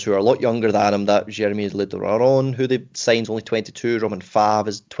around players who are a lot younger than him. That Jeremy Le Doiron, who they signed, only 22. Romain Faivre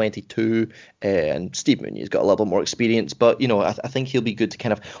is 22. And Steve Mounier's got a little bit more experience. But, I think he'll be good to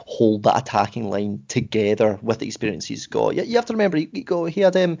kind of hold that attacking line together with the experience he's got. You have to remember, he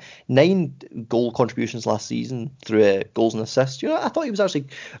had 9 goal contributions last season through goals and assists. I thought he was actually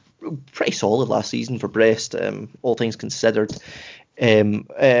pretty solid last season for Brest, all things considered.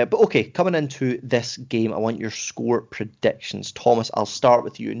 But okay, coming into this game, I want your score predictions. Thomas, I'll start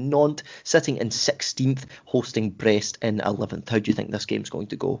with you. Nantes sitting in 16th, hosting Brest in 11th. How do you think this game's going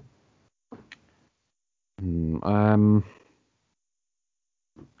to go? I'm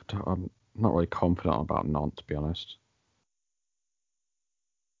not really confident about Nantes, to be honest.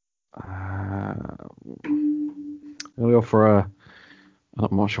 I'll go for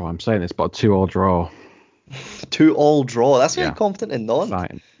I'm not sure why I'm saying this, but a 2-2 draw. 2-2 draw. That's very confident in Nantes.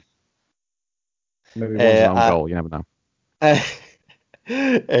 Exciting. Maybe one's an own goal. You never know.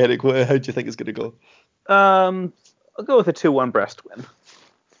 Eric, how do you think it's going to go? I'll go with a 2-1 Brest win.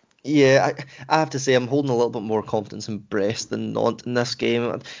 Yeah, I have to say I'm holding a little bit more confidence in Brest than Nantes in this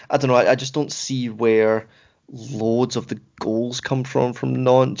game. I don't know. I just don't see where loads of the goals come from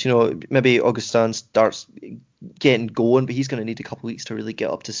Nantes. Maybe Augustin starts getting going, but he's going to need a couple of weeks to really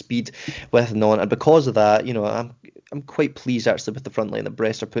get up to speed with Nantes. And because of that, I'm quite pleased actually with the front line that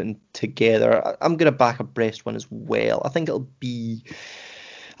Brest are putting together. I'm going to back a Brest win as well. I think I'll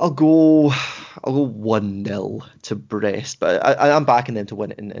go 1-0 to Brest, but I'm backing them to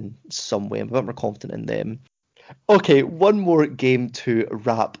win it in some way. I'm a bit more confident in them. Okay, one more game to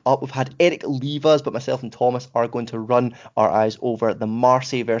wrap up. We've had Eric leave us, but myself and Thomas are going to run our eyes over the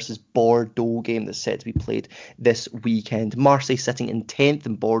Marseille versus Bordeaux game that's set to be played this weekend. Marseille sitting in 10th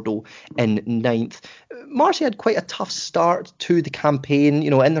and Bordeaux in 9th. Marseille had quite a tough start to the campaign.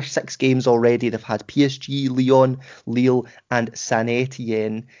 In their 6 games already, they've had PSG, Lyon, Lille and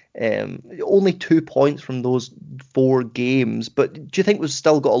Saint-Etienne. Only 2 points from those 4 games, but do you think we've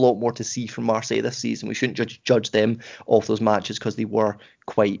still got a lot more to see from Marseille this season? We shouldn't judge them off those matches because they were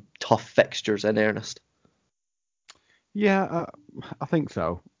quite tough fixtures in earnest. Yeah, I think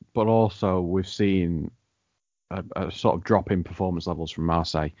so, but also we've seen a sort of drop in performance levels from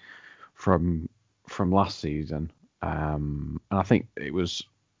Marseille from last season, and I think it was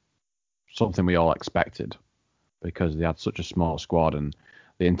something we all expected because they had such a small squad and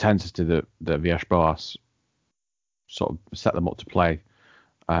the intensity that Villas-Boas sort of set them up to play,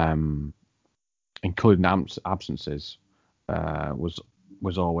 including absences, was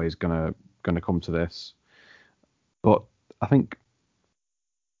always gonna come to this. But I think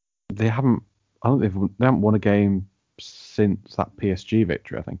they haven't won a game since that PSG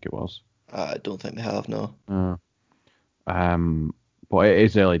victory. I think it was. I don't think they have, no. But it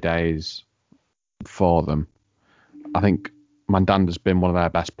is early days for them. I think Mandanda's been one of their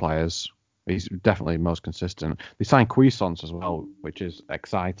best players. He's definitely most consistent. They signed Cuisance as well, which is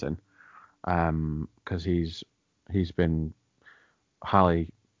exciting, because he's been highly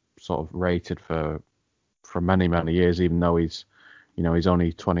sort of rated for many years, even though he's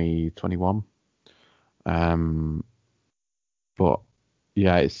only 21. But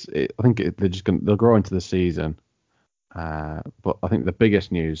yeah, I think they'll grow into the season. But I think the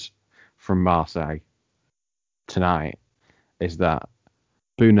biggest news from Marseille tonight is that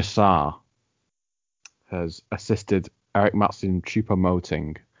Bouna Sarr has assisted Eric Maxim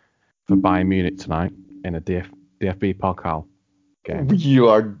Choupo-Moting for Bayern Munich tonight in a DFB Pokal game. You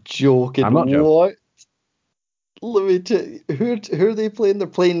are joking. I'm not joking. What? Let me tell you, who are they playing? They're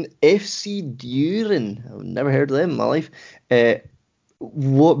playing FC Düren. I've never heard of them in my life.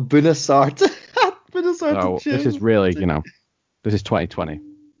 What Bouna Sarr? So this is really, this is 2020.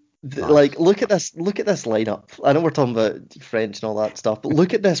 Like, look at this lineup. I know we're talking about French and all that stuff, but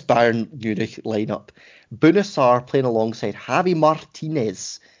look at this Bayern Munich lineup. Bouna Sarr playing alongside Javi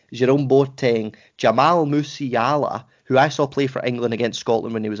Martinez, Jerome Boateng, Jamal Musiala, who I saw play for England against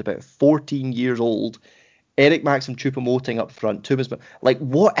Scotland when he was about 14 years old, Eric Maxim Choupo-Moting up front. Like,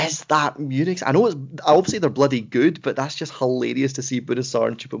 what is that Munich? I know it's obviously they're bloody good, but that's just hilarious to see Bunassar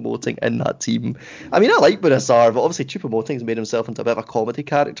and Choupo-Moting in that team. I mean, I like Bunassar, but obviously Choupo-Moting's made himself into a bit of a comedy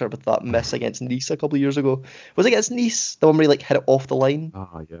character with that miss against Nice a couple of years ago. Was it against Nice? The one where he like hit it off the line?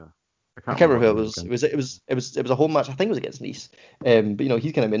 Oh yeah. I can't remember who it was. It was a home match. I think it was against Nice. But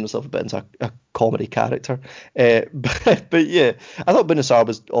he's kind of made himself a bit into a comedy character. But yeah, I thought Bunassar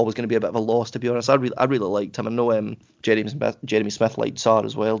was always going to be a bit of a loss, to be honest. I really liked him. I know Jeremy Smith liked Sarr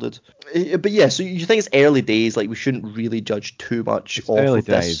as well, did. But yeah, so you think it's early days? Like we shouldn't really judge too much It's off early of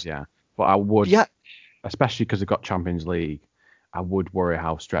days, this. yeah. But I would, Yeah. especially because they've got Champions League, I would worry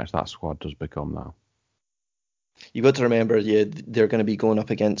how stretched that squad does become now. You've got to remember, yeah, they're going to be going up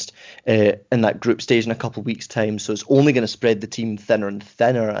against in that group stage in a couple of weeks' time, so it's only going to spread the team thinner and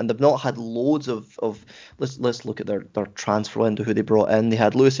thinner. And they've not had loads of let's look at their transfer window, who they brought in. They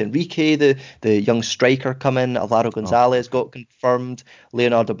had Luis Enrique, the young striker, come in. Alvaro Gonzalez got confirmed.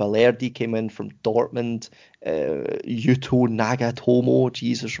 Leonardo Balerdi came in from Dortmund. Yuto Nagatomo,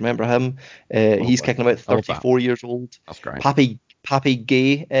 Jesus, remember him? He's kicking about 34 years old. That's great. Papi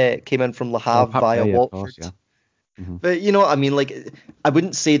Gay came in from Le Havre via Watford. Of course, yeah. Mm-hmm. But you know what I mean, like I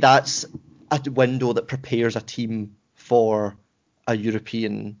wouldn't say that's a window that prepares a team for a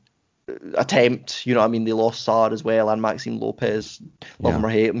European attempt. You know what I mean? They lost Sarr as well, and Maxime Lopez, love him or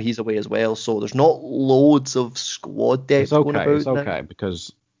hate him, he's away as well. So there's not loads of squad depth going about. It's okay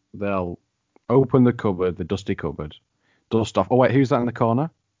because they'll open the cupboard, the dusty cupboard, dust off. Oh wait, who's that in the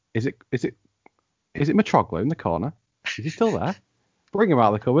corner? Is it Mitroglou in the corner? Is he still there? Bring him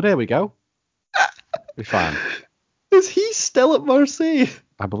out of the cupboard. Here we go. Be fine. Is he still at Marseille?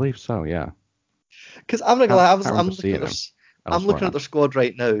 I believe so, yeah. Because I'm not gonna lie, I'm looking at their squad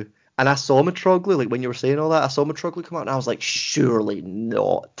right now, and I saw Mitroglou, like when you were saying all that, I saw Mitroglou come out, and I was like, surely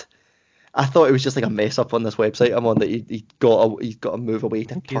not. I thought it was just like a mess up on this website I'm on that he got to move away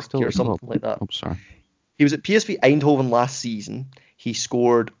to Turkey or something like that. I'm sorry. He was at PSV Eindhoven last season. He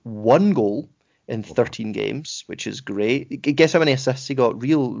scored 1 goal in 13 games, which is great. Guess how many assists he got?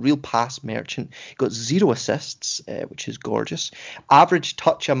 Real pass merchant. He got 0 assists, which is gorgeous. Average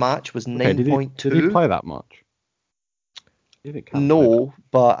touch a match was 9.2. Did he play that much? No,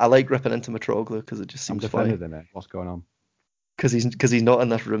 but I like ripping into Mitroglou because it just seems funny. What's going on? Because he's not in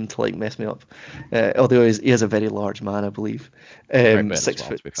this room to like mess me up. Although he is a very large man, I believe.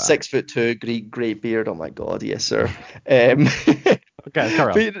 6'2", great beard. Oh my God, yes sir. Okay,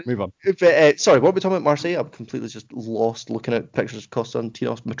 carry on. Move on. Sorry, what are we talking about? Marseille? I'm completely just lost looking at pictures of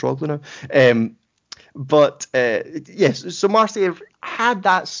Konstantinos Mitroglou now. But yes, so Marseille have had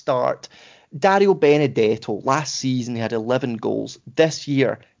that start. Dario Benedetto, last season he had 11 goals. This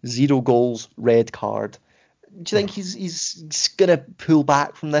year, 0 goals, red card. Do you think he's going to pull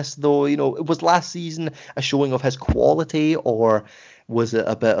back from this, though? Was last season a showing of his quality, or was it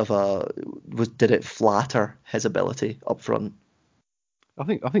a bit of did it flatter his ability up front? I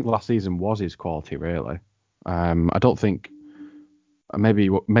think last season was his quality, really. I don't think maybe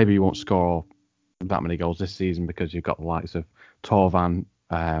you won't score that many goals this season because you've got the likes of Thauvin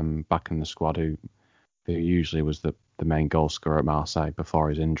back in the squad, who usually was the main goal scorer at Marseille before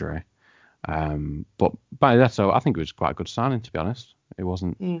his injury. But Benedetto, I think it was quite a good signing, to be honest. It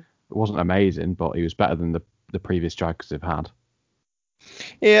wasn't amazing, but he was better than the previous strikers they've had.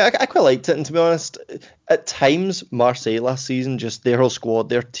 Yeah, I quite liked it, and to be honest, at times Marseille last season, just their whole squad,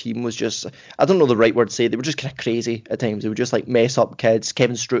 their team was just, I don't know the right word to say, they were just kind of crazy at times. They would just like mess up kids.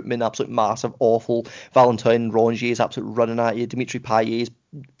 Kevin Strootman, absolute massive, awful. Valentin Rongier is absolutely running at you. Dimitri Payet is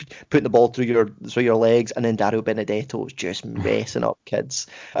putting the ball through your legs, and then Dario Benedetto was just messing up kids.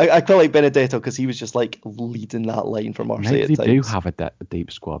 I quite like Benedetto because he was just like leading that line for Marseille. Maybe they do have a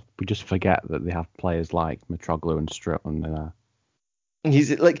deep squad. We just forget that they have players like Mitroglou and Strootman there.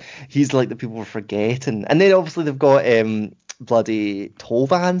 He's like the people we're forgetting, and then obviously they've got bloody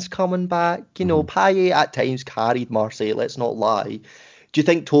Tauvin's coming back. Payet at times carried Marseille. Let's not lie. Do you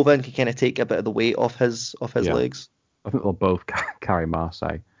think Thauvin can kind of take a bit of the weight off his legs? I think they'll both carry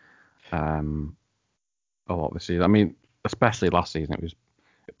Marseille a lot this season. I mean, especially last season,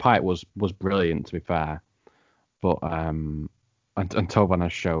 Payet was brilliant, to be fair, but and Thauvin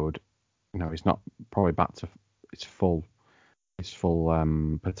has showed, he's not probably back to his full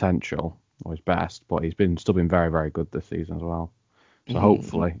potential or his best, but he's still been very, very good this season as well. So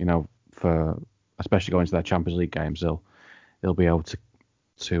hopefully, for especially going to their Champions League games, they'll be able to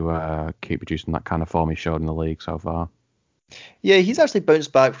keep producing that kind of form he showed in the league so far. Yeah, he's actually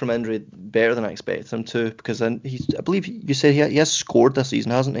bounced back from injury better than I expected him to, because I believe you said he has scored this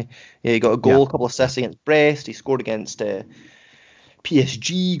season, hasn't he? Yeah, he got a goal, a couple of assists against Brest. He scored against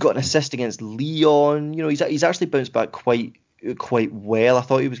PSG, got an assist against Lyon. He's actually bounced back quite well. I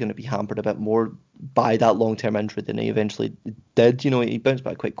thought he was going to be hampered a bit more by that long-term injury than he eventually did. He bounced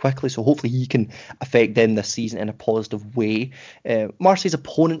back quite quickly, so hopefully he can affect them this season in a positive way. Marseille's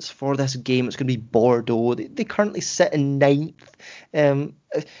opponents for this game, it's going to be Bordeaux. They currently sit in ninth.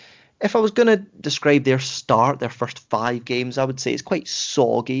 If I was going to describe their first 5 games, I would say it's quite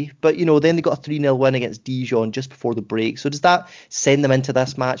soggy. But, then they got a 3-0 win against Dijon just before the break. So does that send them into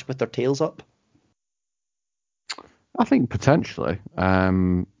this match with their tails up? I think potentially.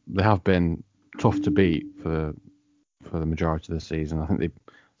 They have been tough to beat for the majority of the season. I think they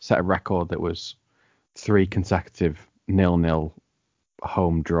set a record that was 3 consecutive 0-0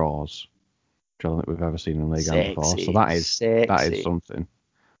 home draws, which I don't think we've ever seen in the league before. So that is something.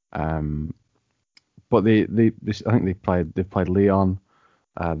 But I think they've played Lyon.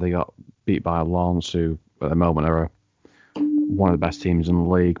 They got beat by Lens, who at the moment are one of the best teams in the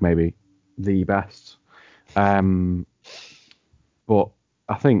league, maybe the best. But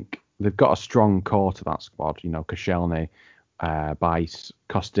I think they've got a strong core to that squad. Koscielny, Bice,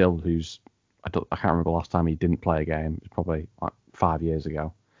 Costil, who's I can't remember the last time he didn't play a game. It was probably like 5 years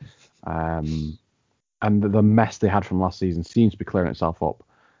ago. And the mess they had from last season seems to be clearing itself up,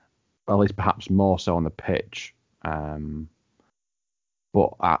 at least perhaps more so on the pitch. But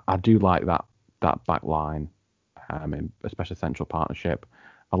I do like that back line, especially central partnership.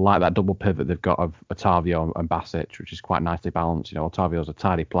 I like that double pivot they've got of Otavio and Basic, which is quite nicely balanced. Otavio's a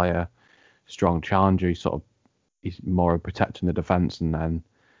tidy player, strong challenger. He's more of protecting the defence, and then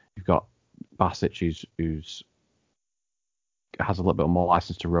you've got Basic who's has a little bit more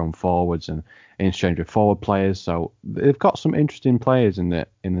license to roam forwards and exchange with forward players. So they've got some interesting players in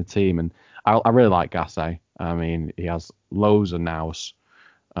the team, and I really like Gasset. I mean, he has loads of nous,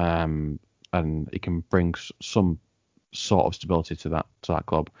 and he can bring some sort of stability to that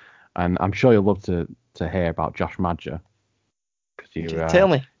club. And I'm sure you'll love to hear about Josh Maja, because tell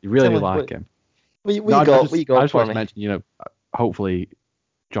me, you really like him. What you got I just for want me? to mention, hopefully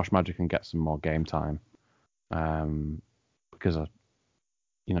Josh Maja can get some more game time, because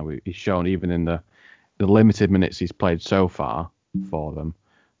he's shown even in the limited minutes he's played so far for them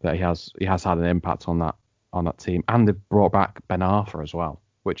that he has had an impact on that team, and they've brought back Ben Arfa as well,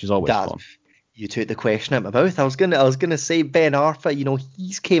 which is always fun. You took the question out of my mouth. I was gonna say Ben Arfa.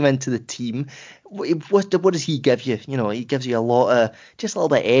 He's came into the team. What does he give you? He gives you just a little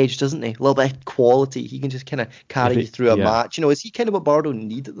bit of edge, doesn't he? A little bit of quality. He can just kind of carry you through a match. Is he kind of what Bordeaux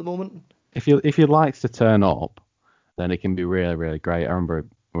need at the moment? If he likes to turn up, then it can be really, really great. I remember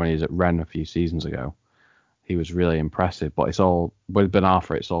when he was at Rennes a few seasons ago, he was really impressive. But it's all with Ben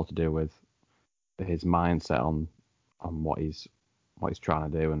Arfa. It's all to do with his mindset on what he's trying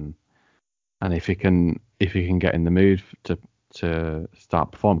to do, and if he can get in the mood to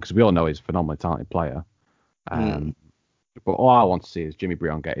start performing, because we all know he's a phenomenally talented player. But all I want to see is Jimmy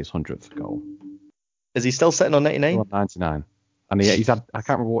Briand get his 100th goal. Is he still sitting on 99? Still on 99. And he's had, I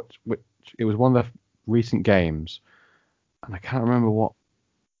can't remember which, it was one of the recent games, and I can't remember what,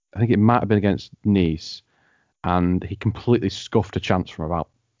 I think it might have been against Nice, and he completely scuffed a chance from about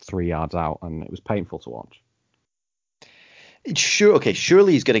 3 yards out, and it was painful to watch.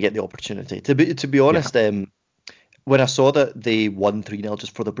 Surely he's going to get the opportunity. To be honest, when I saw that they won 3-0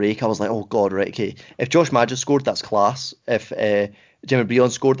 just for the break, I was like, oh God, right, okay. If Josh Maja scored, that's class. If Jimmy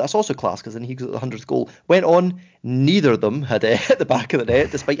Briand scored, that's also class, because then he got the 100th goal. Went on, neither of them had hit the back of the net,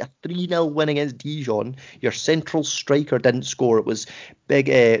 despite a 3-0 win against Dijon. Your central striker didn't score. It was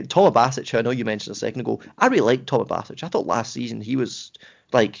big Toma Basic, who I know you mentioned a second ago. I really liked Toma Basic. I thought last season he was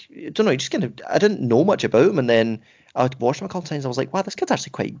like, I don't know, I didn't know much about him, and then I watched him a couple of times. I was like, wow, this kid's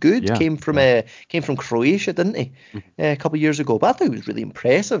actually quite good. Yeah, came from Croatia, didn't he? A couple of years ago. But I thought he was really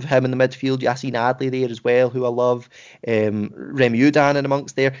impressive. Him in the midfield, Yassine Adli there as well, who I love. Remy Udan in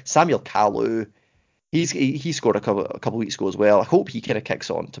amongst there. Samuel Kalou. He scored a couple of weeks ago as well. I hope he kind of kicks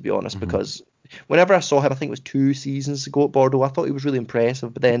on, to be honest, because whenever I saw him, I think it was 2 seasons ago at Bordeaux, I thought he was really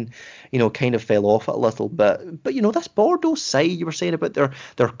impressive, but then, kind of fell off a little bit. But, this Bordeaux side, you were saying about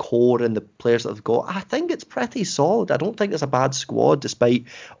their core and the players that they've got, I think it's pretty solid. I don't think it's a bad squad, despite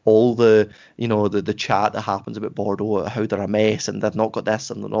all the chat that happens about Bordeaux, how they're a mess and they've not got this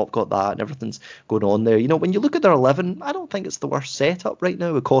and they've not got that and everything's going on there. When you look at their 11, I don't think it's the worst setup right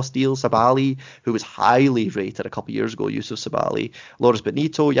now with Costil, Sabali, who was highly rated a couple of years ago, Yusuf Sabali, Loris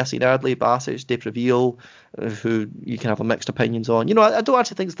Benito, Yassine Adli, Basic, Depreville, who you can have mixed opinions on. I don't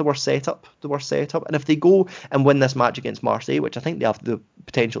actually think it's the worst setup. And if they go and win this match against Marseille, which I think they have the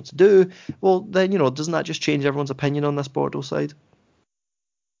potential to do, well, then, doesn't that just change everyone's opinion on this Bordeaux side?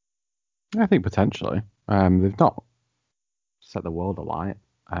 I think potentially. They've not set the world alight.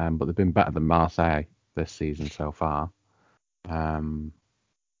 But they've been better than Marseille this season so far.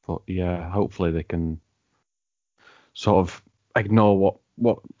 But yeah, hopefully they can sort of ignore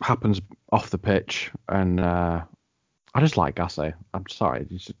what happens off the pitch. And I just like Gasset. I'm sorry,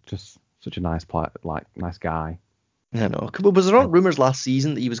 he's just such a nice player, nice guy. I know. Was there not rumours last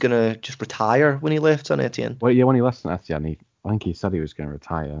season that he was going to just retire when he left Saint Etienne? Well, yeah, when he left Saint Etienne, I think he said he was going to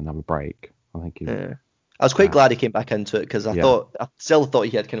retire and have a break. I think he. Yeah. I was quite glad he came back into it because I still thought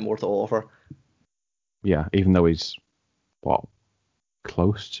he had kind of more to offer. Yeah, even though he's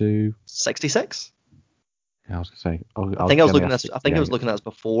close to 66. Yeah, I was going to say. I think I was looking at this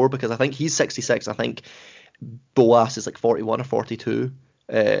before because I think he's 66. I think Boas is like 41 or 42.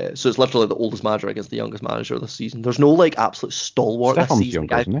 So it's literally the oldest manager against the youngest manager this season. There's no like absolute stalwart Stefan's this season.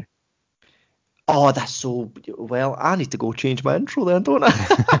 younger, isn't he? Oh, that's so well. I need to go change my intro then, don't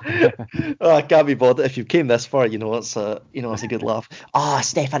I? Oh, I can't be bothered. If you came this far, it's a good laugh.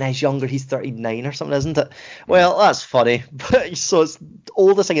 Stefan is younger. He's 39 or something, isn't it? Well, that's funny. But so it's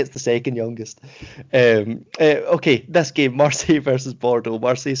oldest against the second youngest. Okay, this game, Marseille versus Bordeaux.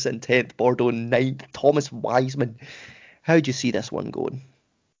 Marseille in 10th, Bordeaux 9th. Thomas Wiseman. How do you see this one going?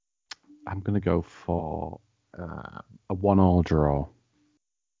 I'm gonna go for a 1-1 draw.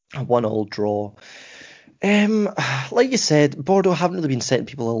 A 1-1 draw. Like you said, Bordeaux haven't really been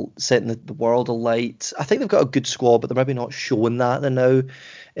setting the world alight. I think they've got a good squad, but they're maybe not showing that now.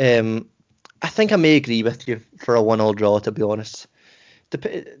 I think I may agree with you for a 1-1 draw, to be honest.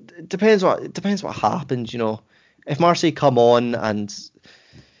 Depends what happens, If Marseille come on and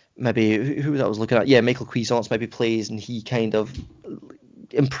maybe who was I was looking at? Yeah, Michael Cuisance maybe plays and he kind of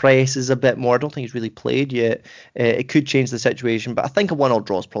impresses a bit more. I don't think he's really played yet. It could change the situation, but I think a 1-1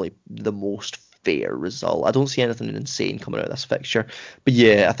 draw is probably the most fair result. I don't see anything insane coming out of this fixture. But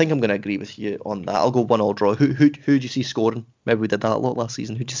yeah, I think I'm going to agree with you on that. I'll go 1-1 draw. Who do you see scoring? Maybe we did that a lot last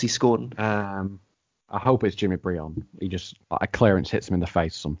season. Who do you see scoring? I hope it's Jimmy Briand. He just a clearance hits him in the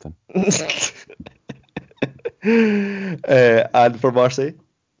face or something. And for Marseille?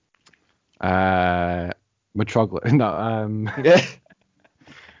 Mitroglou. No.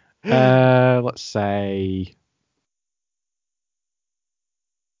 Yeah. Let's say.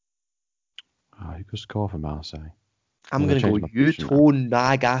 Who could score for Marseille? I'm going to go Yuto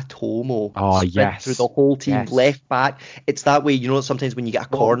Nagatomo. Oh, yes. Through the whole team, left back. It's that way, sometimes when you get a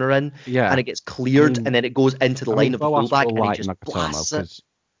corner in and it gets cleared and then it goes into the line of the fullback and he just blasts it.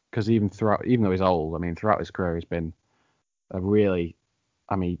 Because even though he's old, throughout his career he's been a really,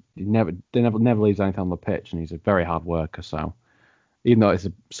 he never leaves anything on the pitch and he's a very hard worker. So even though it's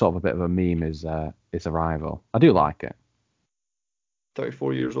a sort of a bit of a meme, his arrival, I do like it.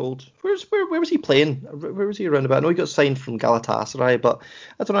 34 years old. Where was he playing? Where was he around about? I know he got signed from Galatasaray, but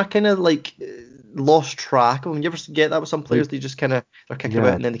I don't know. I kind of lost track of him. You ever get that with some players? They just kind of they're kicking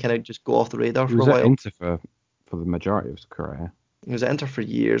about and then they kind of just go off the radar for a while. He was at Inter for the majority of his career. He was at Inter for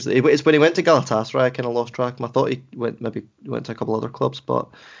years. It's when he went to Galatasaray I kind of lost track of him. I thought he went to a couple other clubs, but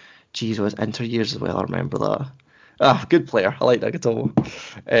geez, it was Inter years as well. I remember that. Good player. I like Nagatomo.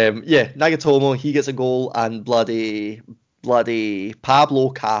 Nagatomo, he gets a goal and bloody Pablo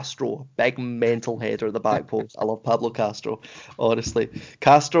Castro, big mental header at the back post. I love Pablo Castro, honestly.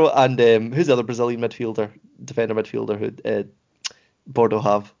 Castro and who's the other Brazilian defender midfielder who Bordeaux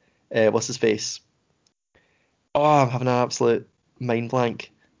have? What's his face? Oh, I'm having an absolute mind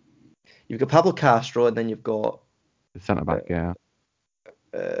blank. You've got Pablo Castro and then you've got the centre back.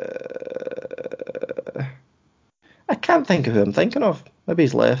 I can't think of who I'm thinking of. Maybe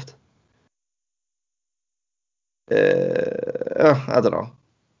he's left. I don't know.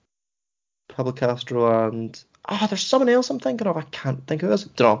 Pablo Castro and there's someone else I'm thinking of. I can't think of who it is.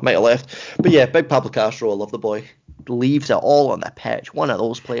 Don't know, might have left. But yeah, big Pablo Castro. I love the boy. Leaves it all on the pitch. One of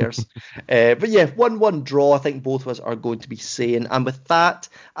those players. But yeah, 1-1 draw. I think both of us are going to be saying. And with that,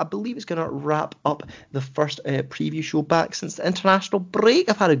 I believe it's going to wrap up the first preview show back since the international break.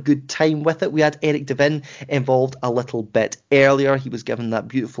 I've had a good time with it. We had Eric Devin involved a little bit earlier. He was given that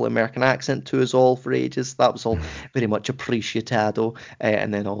beautiful American accent to us all for ages. That was all very much appreciatado.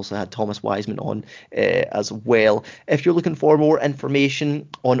 And then also had Thomas Wiseman on as well. If you're looking for more information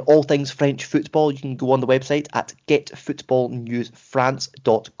on all things French football, you can go on the website at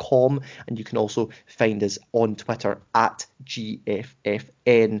getfootballnewsfrance.com, and you can also find us on Twitter at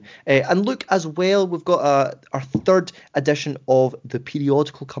GFFN. And look as well, we've got our third edition of the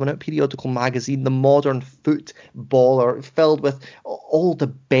periodical coming out, periodical magazine, The Modern Footballer, filled with all the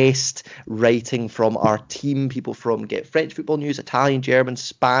best writing from our team, people from Get French Football News, Italian, German,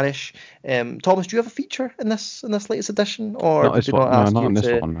 Spanish. Thomas, do you have a feature in this latest edition, or did they not ask you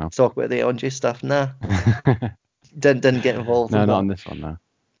to talk about the Andre stuff? Nah. didn't get involved. No, in not that. on this one, no.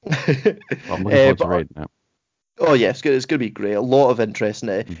 Well, I'm looking forward to reading it. Oh yeah, it's going to be great. A lot of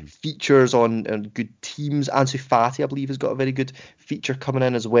interesting features on good teams. Ansu Fati, I believe, has got a very good feature coming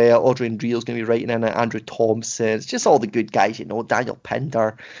in as well. Audrey Andreel's going to be writing in it. Andrew Thompson. It's just all the good guys, Daniel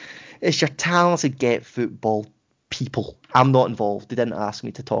Pinder. It's your talented Get Football people. I'm not involved. They didn't ask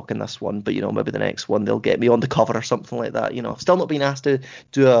me to talk in this one, but maybe the next one they'll get me on the cover or something like that. Still not being asked to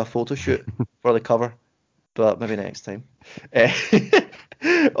do a photo shoot for the cover, but maybe next time.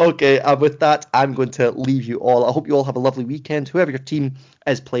 Okay, and with that, I'm going to leave you all. I hope you all have a lovely weekend. Whoever your team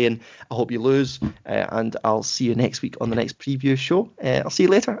is playing, I hope you lose, and I'll see you next week on the next preview show. I'll see you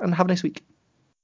later, and have a nice week.